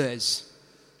ceremony of theirs.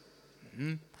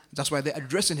 That's why they're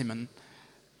addressing him, and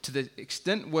to the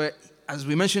extent where, as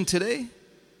we mentioned today,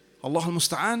 Allah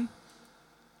al-Musta'an,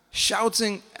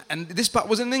 shouting, and this part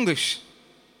was in English.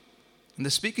 And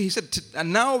the speaker, he said,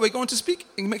 and now we're going to speak,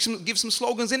 and give some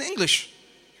slogans in English.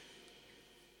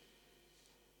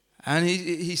 And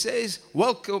he says,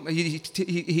 welcome,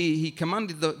 he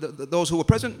commanded those who were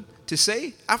present to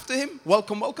say after him,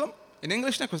 welcome, welcome, in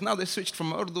English now, because now they switched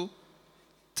from Urdu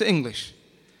to English.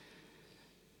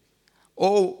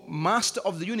 O Master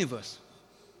of the Universe,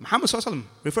 Muhammad sallallahu alaihi wasallam,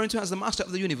 referring to him as the Master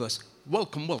of the Universe,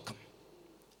 welcome, welcome.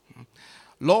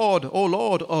 Lord, O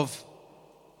Lord of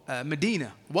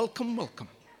Medina, welcome, welcome.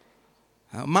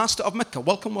 Master of Mecca,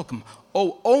 welcome, welcome.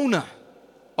 O owner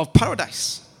of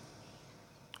paradise,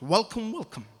 welcome,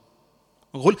 welcome.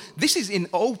 This is in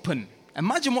open.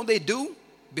 Imagine what they do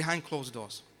behind closed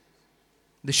doors.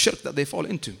 The shirk that they fall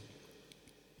into.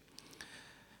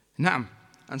 Naam.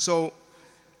 And so,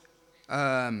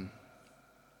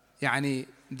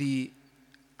 the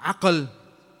aql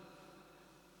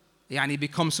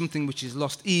becomes something which is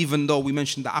lost, even though we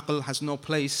mentioned the aql has no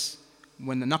place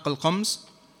when the naql comes.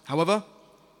 However,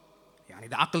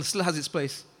 the aql still has its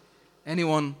place.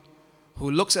 Anyone who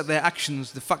looks at their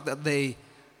actions, the fact that they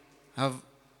have,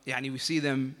 we see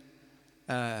them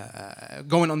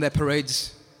going on their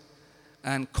parades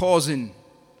and causing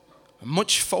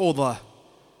much further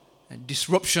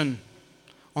disruption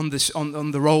on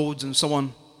the roads and so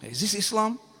on. Is this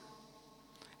Islam?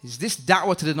 Is this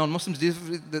da'wah to the non-Muslims?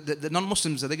 The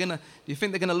non-Muslims, do you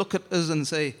think they're gonna look at us and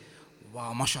say,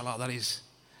 wow, mashallah,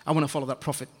 I want to follow that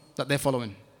prophet that they're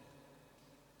following?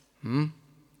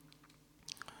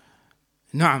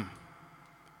 Naam.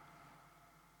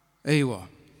 Aywa.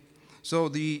 So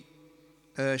the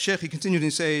Shaykh, he continued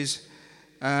and says,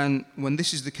 and when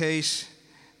this is the case,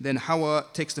 then hawa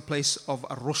takes the place of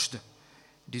ar-rushd.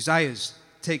 Desires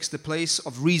takes the place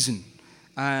of reason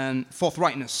and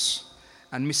forthrightness,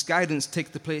 and misguidance takes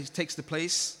the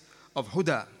place of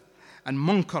huda, and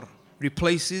munkar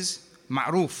replaces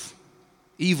ma'ruf,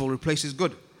 evil replaces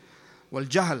good, wal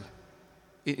jahl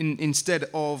instead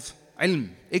of ilm,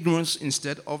 ignorance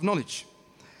instead of knowledge,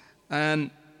 and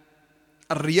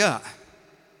ar-riya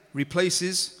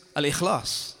replaces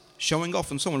al-ikhlas, showing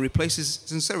off and so on, replaces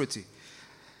sincerity,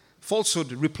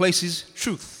 falsehood replaces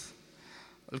truth,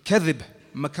 al-kadhib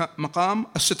maqam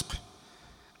as-sidq,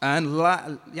 and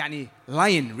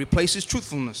lying replaces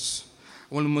truthfulness,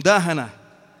 wal-mudahana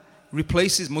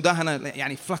replaces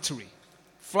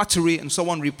flattery and so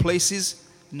on replaces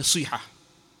nasiha.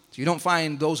 So you don't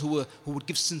find those who would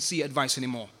give sincere advice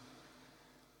anymore.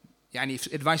 If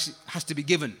advice has to be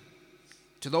given,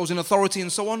 to those in authority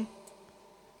and so on,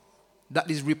 that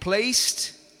is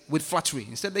replaced with flattery.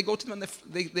 Instead, they go to them and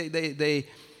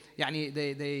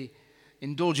they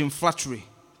indulge in flattery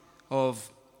of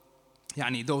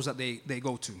those that they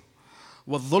go to.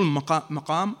 وَالظُّلْمُ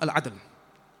مَقَامَ الْعَدْلِ.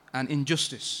 And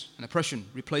injustice and oppression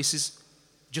replaces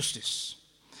justice.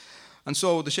 And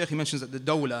so the Shaykh, he mentions that the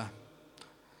dawla,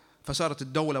 فَصَارَتِ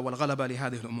الدَّوْلَةِ وَالْغَلَبَةِ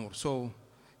لِهَذِهِ الْأُمُورِ. So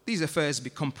these affairs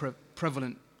become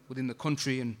prevalent within the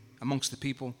country and amongst the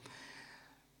people.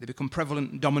 They become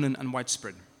prevalent, dominant and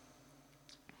widespread.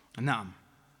 Naam.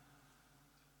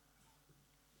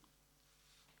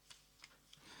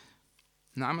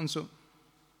 Naam, and so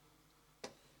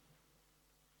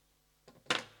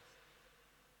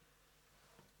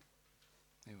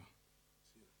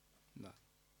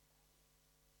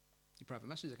your private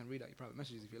messages, I can read out your private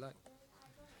messages if you like.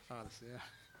 Yeah.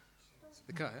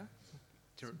 The car, yeah?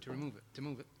 To remove it, to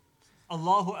move it.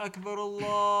 Allahu Akbar,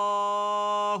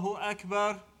 Allahu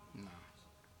Akbar. No.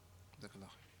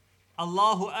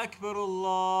 Allahu Akbar,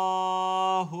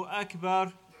 Allahu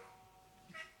Akbar.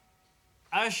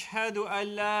 Ashhadu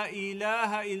an la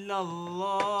ilaha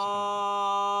illallah.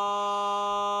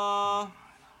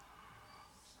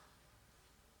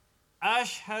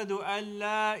 Ashhadu an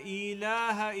la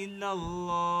ilaha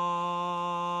illallah.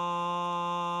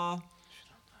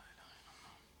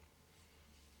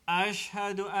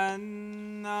 أشهد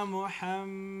أن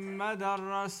محمدا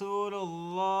رسول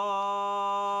الله.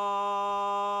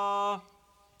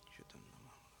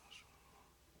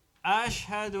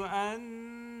 أشهد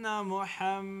أن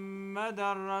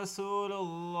محمدا رسول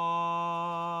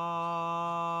الله.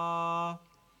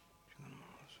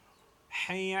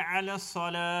 حي على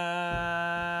الصلاة.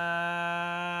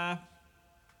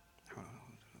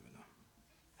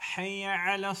 حي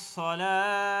على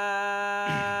الصلاة.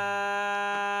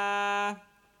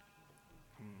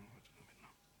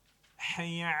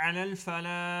 حي على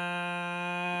الفلاح.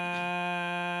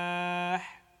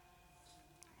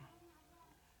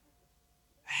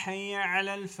 حي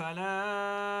على الفلاح.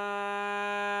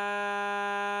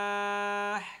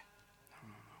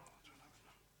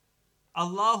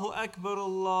 الله أكبر،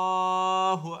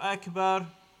 الله أكبر.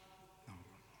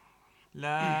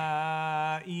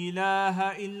 لا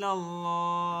إله إلا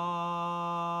الله.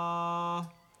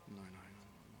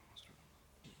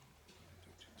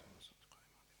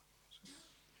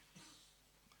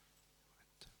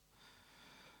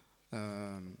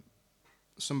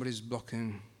 Somebody's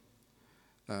blocking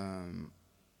a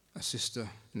sister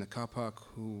in the car park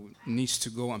who needs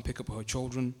to go and pick up her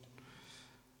children.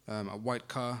 A white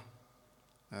car,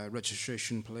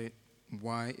 registration plate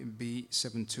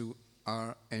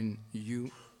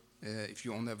YB72RNU. If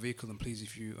you own that vehicle, then please,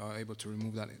 if you are able to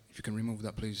remove that, if you can remove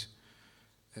that, please,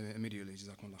 immediately.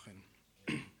 Jazakumullah khairan.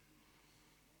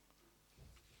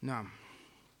 Naam.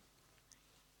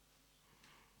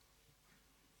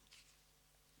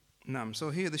 Naam. So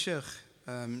here the Shaykh,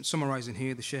 summarizing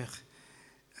here, the Shaykh,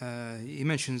 he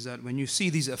mentions that when you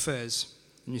see these affairs,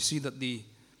 and you see that the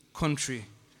country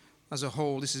as a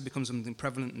whole, this has become something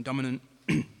prevalent and dominant,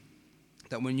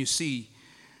 that when you see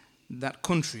that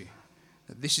country,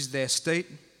 that this is their state,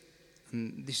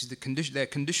 and this is the condition, their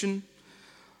condition,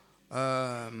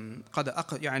 فإذا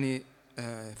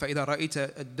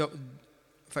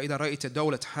رأيت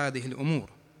دولة هذه الأمور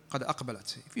قد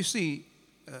أقبلت. If you see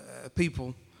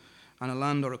people and a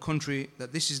land or a country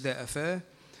that this is their affair,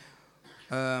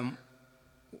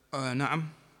 نعم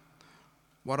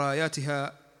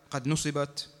وراياتها قد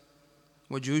نصبت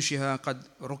وجيوشها قد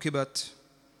ركبت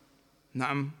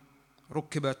نعم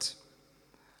ركبت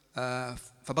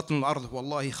فبطن الأرض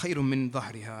والله خير من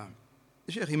ظهرها.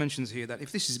 The Shaykh, he mentions here that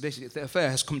if this is basically, if the affair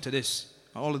has come to this,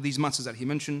 all of these matters that he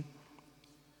mentioned,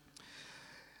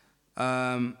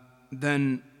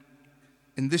 then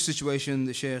in this situation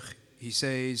the Shaykh, he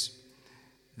says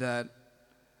that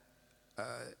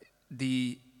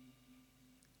the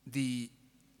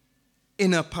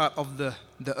inner part of the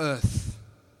earth,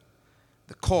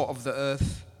 the core of the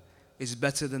earth, is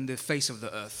better than the face of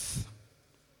the earth.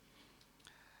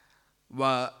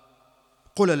 وَقُلَلَ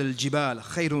الْجِبَالِ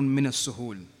خَيْرٌ مِّنَ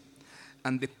السُّهُولِ.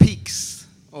 And the peaks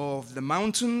of the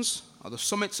mountains, or the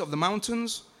summits of the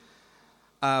mountains,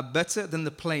 are better than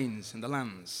the plains and the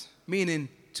lands. Meaning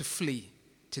to flee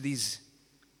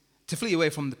away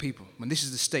from the people, when this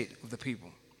is the state of the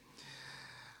people.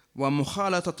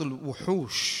 وَمُخَالَطَةُ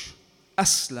الْوُحُوشِ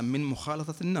أَسْلَمْ مِنْ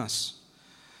مُخَالَطَةِ النَّاسِ.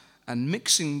 And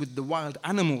mixing with the wild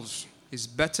animals is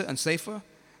better and safer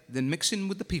than mixing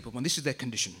with the people, when this is their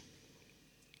condition.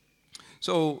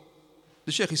 So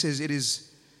the Shaykh, he says, it is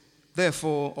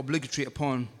therefore obligatory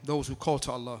upon those who call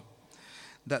to Allah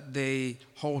that they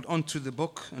hold on to the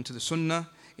book and to the sunnah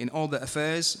in all their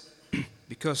affairs,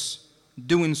 because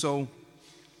doing so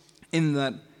in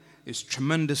that is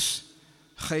tremendous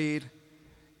khair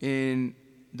in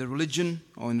the religion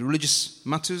or in the religious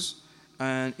matters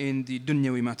and in the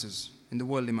dunyawi matters, in the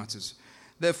worldly matters.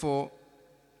 Therefore,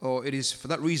 or it is for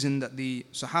that reason that the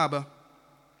Sahaba,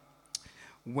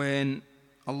 when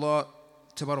Allah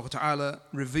Tabaraka Ta'ala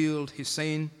revealed His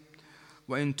saying,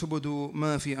 وَإِن تُبْدُوا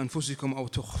مَا فِي أَنفُسِكُمْ أَوْ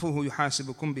تُخْفُوهُ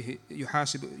يُحَاسِبُكُم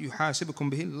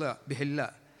بِهِ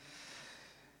اللَّهُ.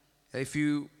 If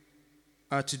you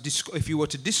were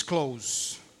to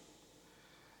disclose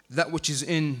that which is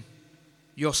in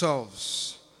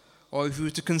yourselves, or if you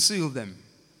were to conceal them,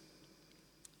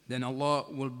 then Allah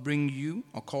will bring you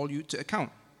or call you to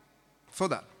account for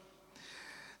that.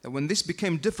 That when this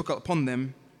became difficult upon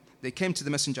them, they came to the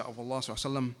Messenger of Allah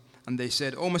ﷺ, and they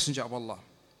said, O Messenger of Allah,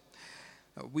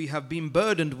 we have been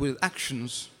burdened with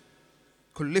actions.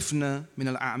 كُلِّفْنَا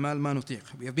مِنَ الْأَعْمَالِ مَا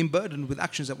نُطِيقُ. We have been burdened with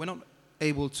actions that we're not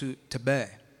able to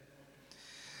bear.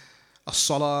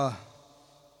 As-salah,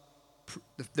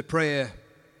 the prayer,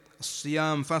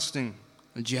 as-siyam, fasting,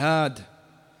 al-jihad,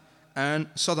 and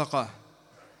sadaqah.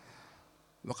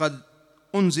 وَقَدْ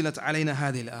أُنزِلَتْ عَلَيْنَا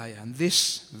هَذِهِ الْآيَةِ. And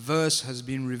this verse has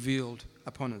been revealed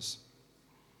upon us.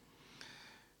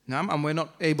 Now, and we're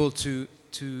not able to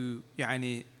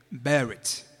bear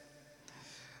it.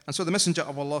 And so the Messenger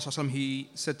of Allah, he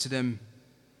said to them,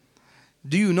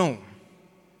 do you know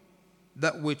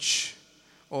that which,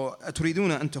 or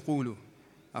أتريدون أن تقولوا,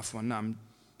 عفوا نعم,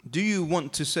 do you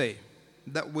want to say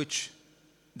that which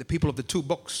the people of the two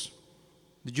books,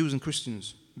 the Jews and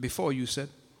Christians, before you said,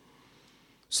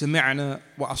 سمعنا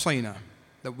وعصينا,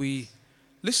 that we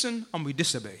listen and we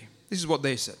disobey. This is what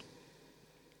they said.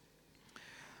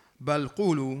 بل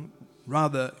قولوا,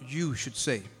 rather you should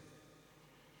say,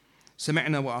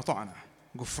 سمعنا وأطعنا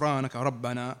غفرانك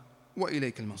ربنا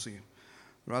وإليك المصير.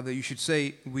 Rather you should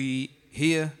say, we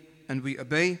hear and we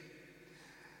obey,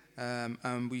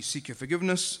 and we seek your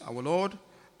forgiveness, our Lord,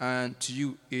 and to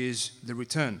you is the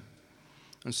return.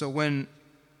 And so when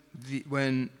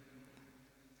the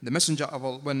Messenger of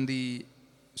Allah, when the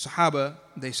Sahaba,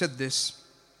 they said this,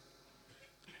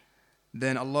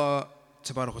 then Allah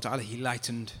Tabaraka wa Ta'ala, He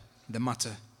lightened the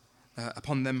matter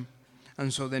upon them.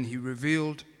 And so then He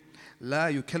revealed,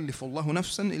 لا يكلف الله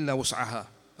نفسا إلا وسعها.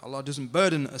 Allah doesn't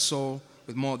burden a soul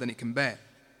with more than it can bear.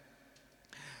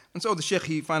 And so the Shaykh,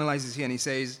 he finalizes here and he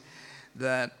says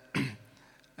that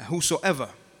whosoever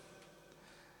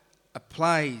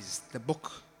applies the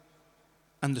book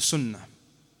and the sunnah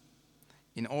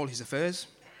in all his affairs,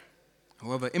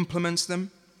 whoever implements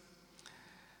them,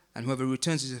 and whoever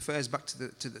returns his affairs back to the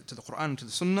Quran and to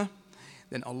the sunnah,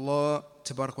 then Allah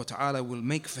Tabaraka wa Ta'ala will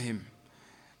make for him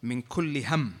min kulli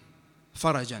ham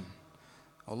farajan.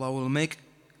 Allah will make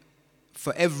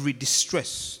for every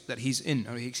distress that he's in,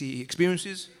 or he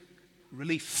experiences,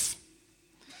 relief.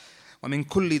 وَمِن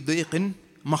كُلِّ ضِيقٍ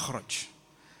مَخْرَجٍ.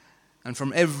 And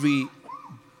from every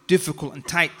difficult and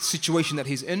tight situation that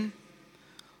he's in,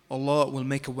 Allah will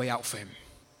make a way out for him.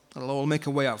 Allah will make a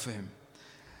way out for him.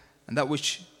 And that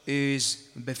which is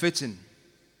befitting,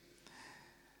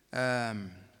 that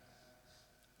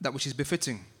which is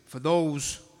befitting for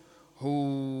those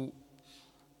who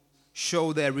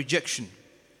show their rejection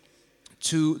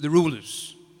to the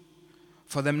rulers,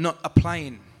 for them not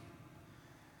applying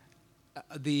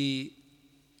the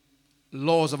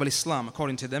laws of Islam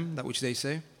according to them, that which they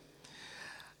say,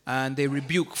 and they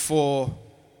rebuke for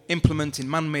implementing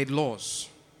man-made laws,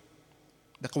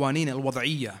 the qawaneen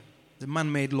al-wad'iyya, the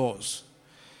man-made laws.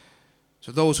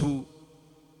 So those who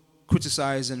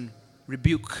criticize and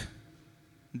rebuke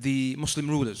the Muslim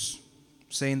rulers,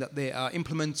 saying that they are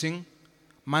implementing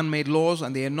man-made laws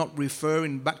and they are not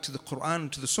referring back to the Quran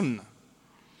and to the Sunnah,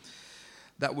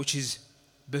 that which is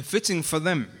befitting for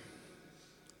them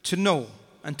to know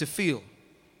and to feel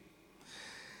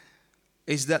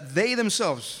is that they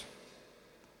themselves,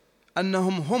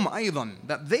 أنهم هم أيضا,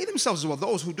 that they themselves, well,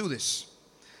 those who do this,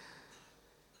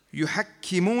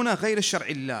 يحكمون غير شرع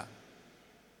الله,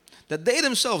 that they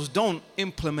themselves don't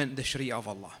implement the Sharia of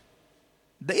Allah.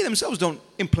 They themselves don't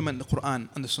implement the Quran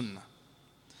and the Sunnah.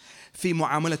 في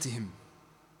معاملتهم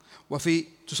وفي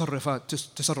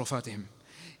تصرفاتهم,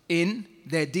 in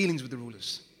their dealings with the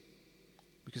rulers.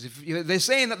 Because if they're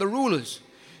saying that the rulers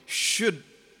should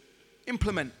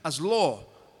implement as law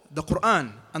the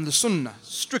Quran and the Sunnah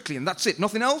strictly, and that's it,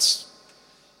 nothing else,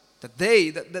 that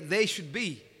they should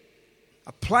be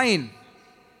applying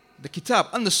the Kitab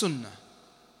and the Sunnah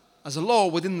as a law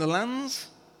within the lands,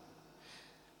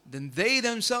 then they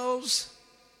themselves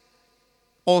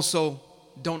also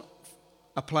don't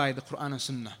apply the Quran and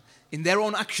Sunnah in their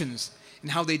own actions, in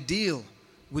how they deal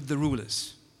with the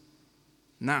rulers.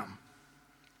 Now,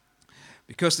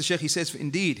 because the Shaykh, he says,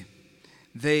 indeed,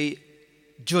 they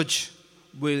judge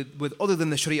with other than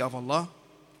the Sharia of Allah.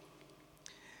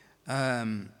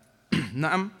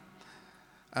 Na'am.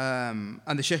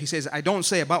 And the Shaykh, he says, I don't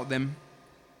say about them,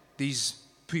 these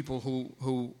people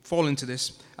who fall into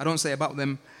this, I don't say about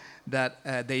them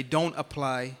that they don't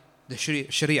apply the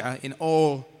Sharia in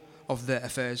all of their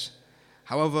affairs.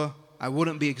 However, I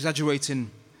wouldn't be exaggerating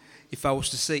if I was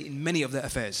to say in many of their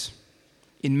affairs.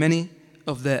 In many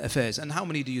of their affairs. And how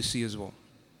many do you see as well?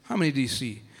 How many do you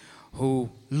see who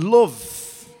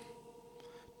love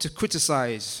to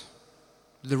criticize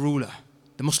the ruler,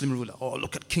 the Muslim ruler? Oh,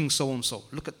 look at King so-and-so.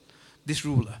 Look at this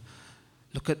ruler.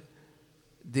 Look at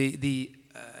the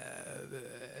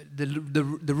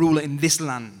ruler in this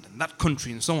land, that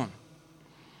country, and so on.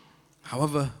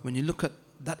 However, when you look at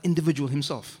that individual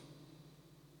himself,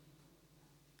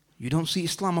 you don't see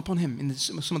Islam upon him in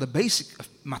some of the basic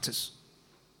matters.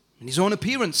 In his own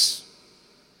appearance,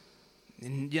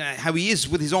 in how he is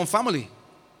with his own family,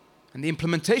 and the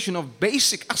implementation of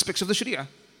basic aspects of the Sharia.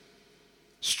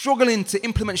 Struggling to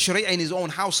implement Sharia in his own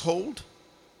household,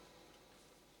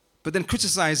 but then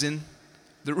criticizing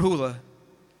the ruler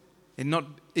in not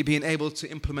being able to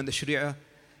implement the Sharia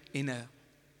in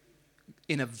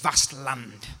a vast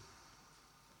land.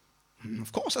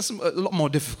 Of course, that's a lot more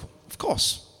difficult. Of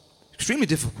course, extremely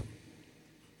difficult.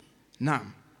 Now,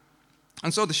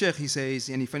 and so the Shaykh, he says,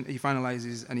 and he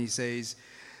finalizes, and he says,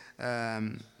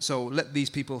 so let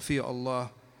these people fear Allah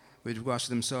with regards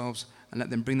to themselves, and let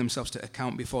them bring themselves to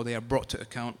account before they are brought to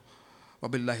account.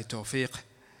 Wabillahi tawfiq.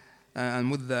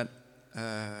 And with that,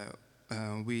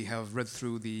 we have read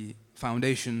through the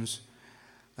foundations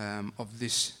of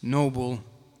this noble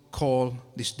call,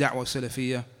 this da'wah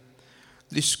salafiyah,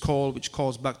 this call which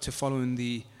calls back to following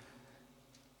the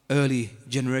early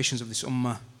generations of this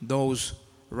ummah, those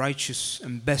righteous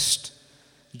and best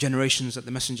generations that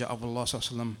the Messenger of Allah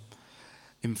sallallahu alaihi wasallam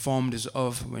informed us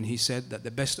of when he said that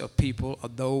the best of people are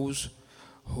those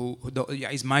who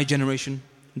is my generation,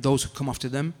 those who come after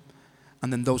them,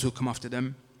 and then those who come after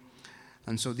them.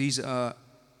 And so these are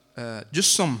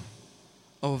just some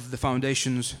of the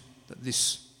foundations that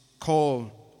this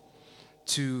call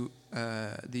to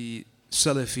the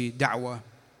Salafi da'wah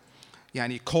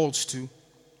calls to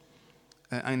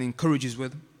and encourages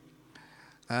with.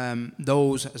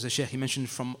 Those, as the Shaykh mentioned,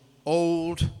 from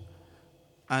old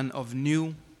and of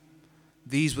new,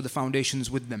 these were the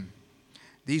foundations with them.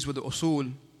 These were the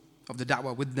usul of the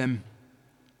da'wah with them.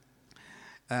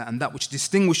 And that which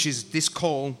distinguishes this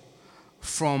call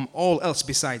from all else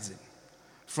besides it,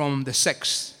 from the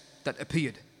sects that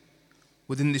appeared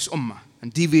within this ummah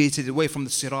and deviated away from the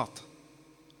sirat,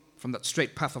 from that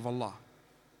straight path of Allah.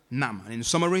 Naam. And in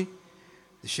summary,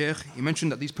 the Shaykh, he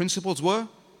mentioned that these principles were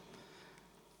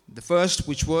the first,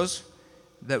 which was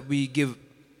that we give,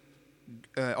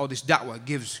 or this da'wah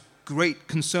gives great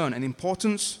concern and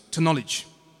importance to knowledge,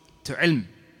 to ilm,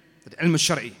 the ilm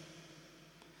al-shar'i,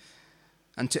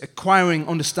 and to acquiring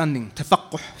understanding,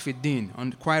 tafaqquh fi ad-din,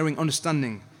 acquiring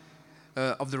understanding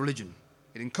of the religion.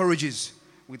 It encourages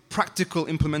with practical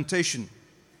implementation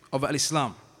of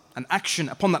al-Islam and action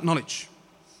upon that knowledge.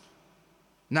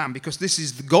 Now, because this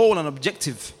is the goal and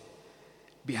objective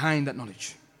behind that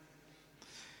knowledge.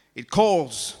 It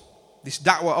calls this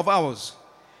da'wah of ours,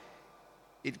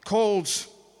 it calls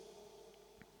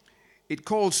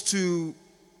to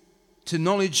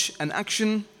knowledge and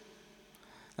action,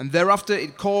 and thereafter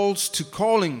it calls to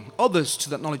calling others to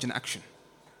that knowledge and action.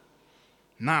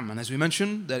 Naam, and as we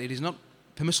mentioned, that it is not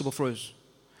permissible for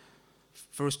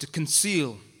us to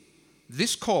conceal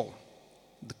this call,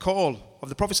 the call of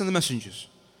the prophets and the messengers,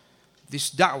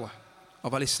 this da'wah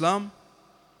of al-Islam.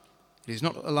 It is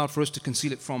not allowed for us to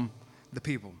conceal it from the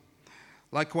people.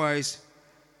 Likewise,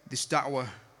 this da'wah,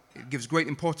 it gives great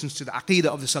importance to the aqeedah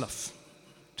of the Salaf,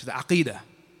 to the aqeedah,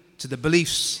 to the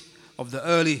beliefs of the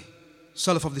early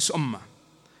Salaf of this ummah.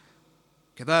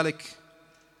 Kadhalik,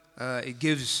 it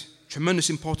gives tremendous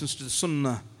importance to the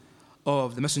sunnah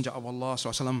of the Messenger of Allah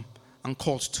sallallahu alaihi wasallam and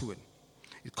calls to it.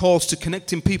 It calls to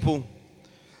connecting people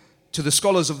to the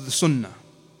scholars of the sunnah.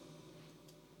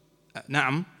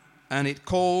 Na'am. And it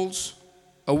calls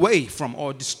away from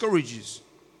or discourages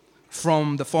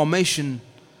from the formation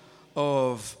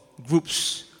of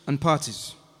groups and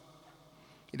parties.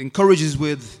 It encourages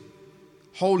with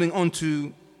holding on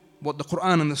to what the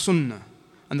Quran and the Sunnah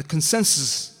and the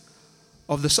consensus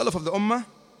of the Salaf of the Ummah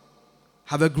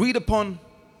have agreed upon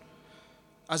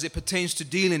as it pertains to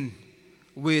dealing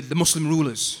with the Muslim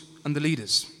rulers and the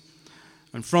leaders.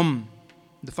 And from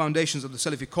the foundations of the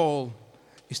Salafi call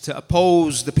is to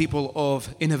oppose the people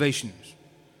of innovations.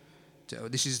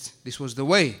 This was the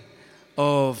way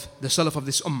of the Salaf of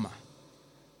this ummah,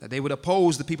 that they would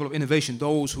oppose the people of innovation,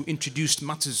 those who introduced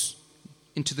matters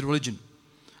into the religion,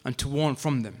 and to warn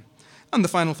from them. And the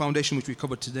final foundation which we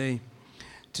covered today,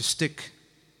 to stick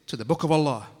to the Book of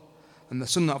Allah and the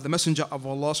Sunnah of the Messenger of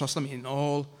Allah in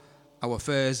all our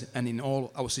affairs and in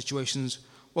all our situations.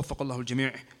 وفق الله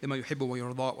الجميع لما يحب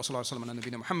ويرضى وصلى الله وسلم على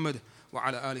نبينا محمد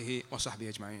وعلى آله وصحبه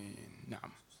أجمعين.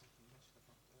 نعم.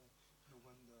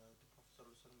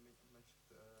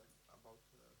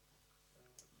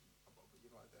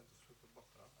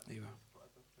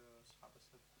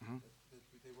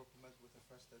 They were met with the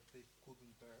fast that they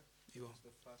couldn't bear, the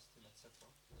fasting, etc.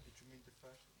 Did you mean the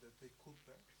fast that they could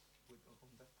bear on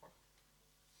that part?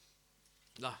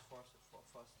 لا.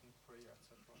 Fasting, prayer,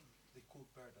 etc. They could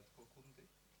bear that, couldn't they?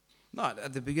 No,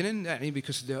 at the beginning,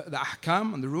 because the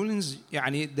ahkam and the rulings,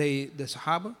 the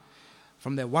Sahaba,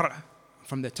 from their wara',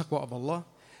 from their taqwa of Allah,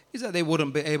 is that they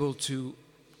wouldn't be able to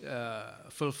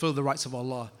fulfill the rights of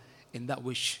Allah in that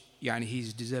which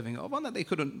He's deserving of, and that they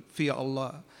couldn't fear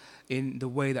Allah in the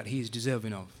way that He is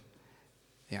deserving of.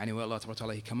 Where Allah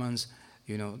Ta'ala He commands,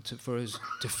 for us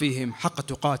to fear Him haqqa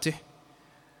tuqatih.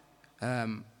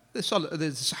 The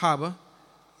Sahaba,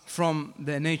 from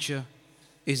their nature,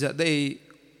 is that they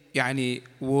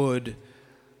would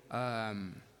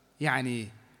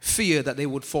fear that they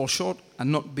would fall short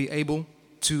and not be able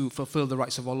to fulfill the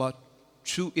rights of Allah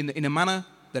in a manner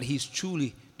that He's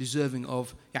truly deserving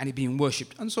of being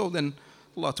worshipped. And so then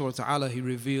Allah Ta'ala He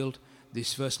revealed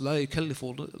this verse, لا يكلف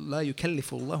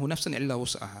الله نفسا إلا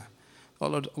وسعها.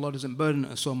 Allah doesn't burden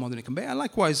a soul more than it can bear. And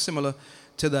likewise, similar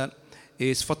to that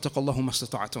is فَاتَّقُوا اللَّهُ مَا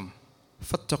اسْتَطَعْتُمْ.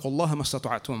 فَاتَّقُوا اللَّهَ مَا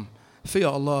اسْتَطَعْتُمْ. Fear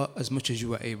Allah as much as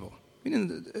you are able,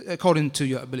 meaning according to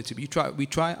your ability. But we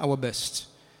try our best.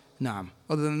 Naam.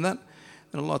 Other than that,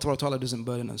 then Allah Ta'ala doesn't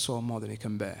burden a soul more than He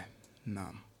can bear.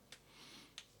 Naam.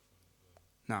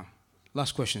 Now,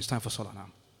 last question. It's time for salah now.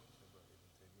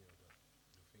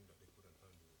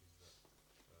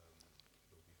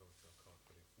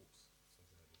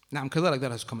 Now, because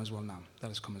that has come as well now. That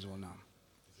has come as well now.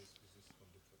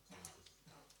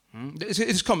 It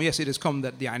has come, yes, it has come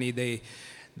that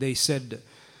they said,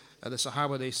 the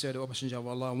Sahaba, they said, O Messenger of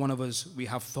Allah, one of us, we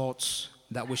have thoughts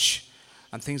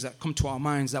and things that come to our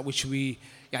minds that which we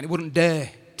wouldn't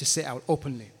dare to say out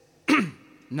openly.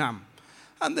 Naam.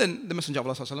 And then the Messenger of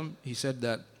Allah, he said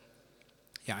that,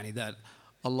 that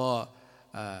Allah,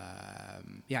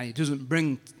 doesn't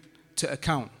bring to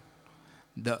account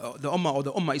the ummah, or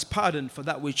the ummah is pardoned for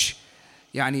that which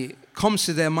comes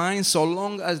to their minds, so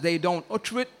long as they don't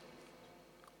utter it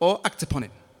or act upon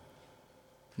it.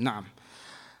 Naam.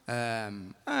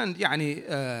 And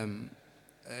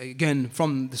again,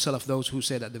 from the Salaf, those who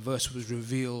say that the verse was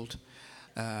revealed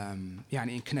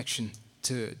in connection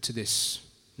to this.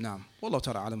 Naam. Wallahu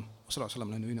ta'ala alam. Wa sallallahu alayhi wa sallam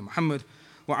ala nabiyyina Muhammad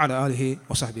wa ala alihi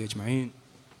wa sahbihi ajma'in.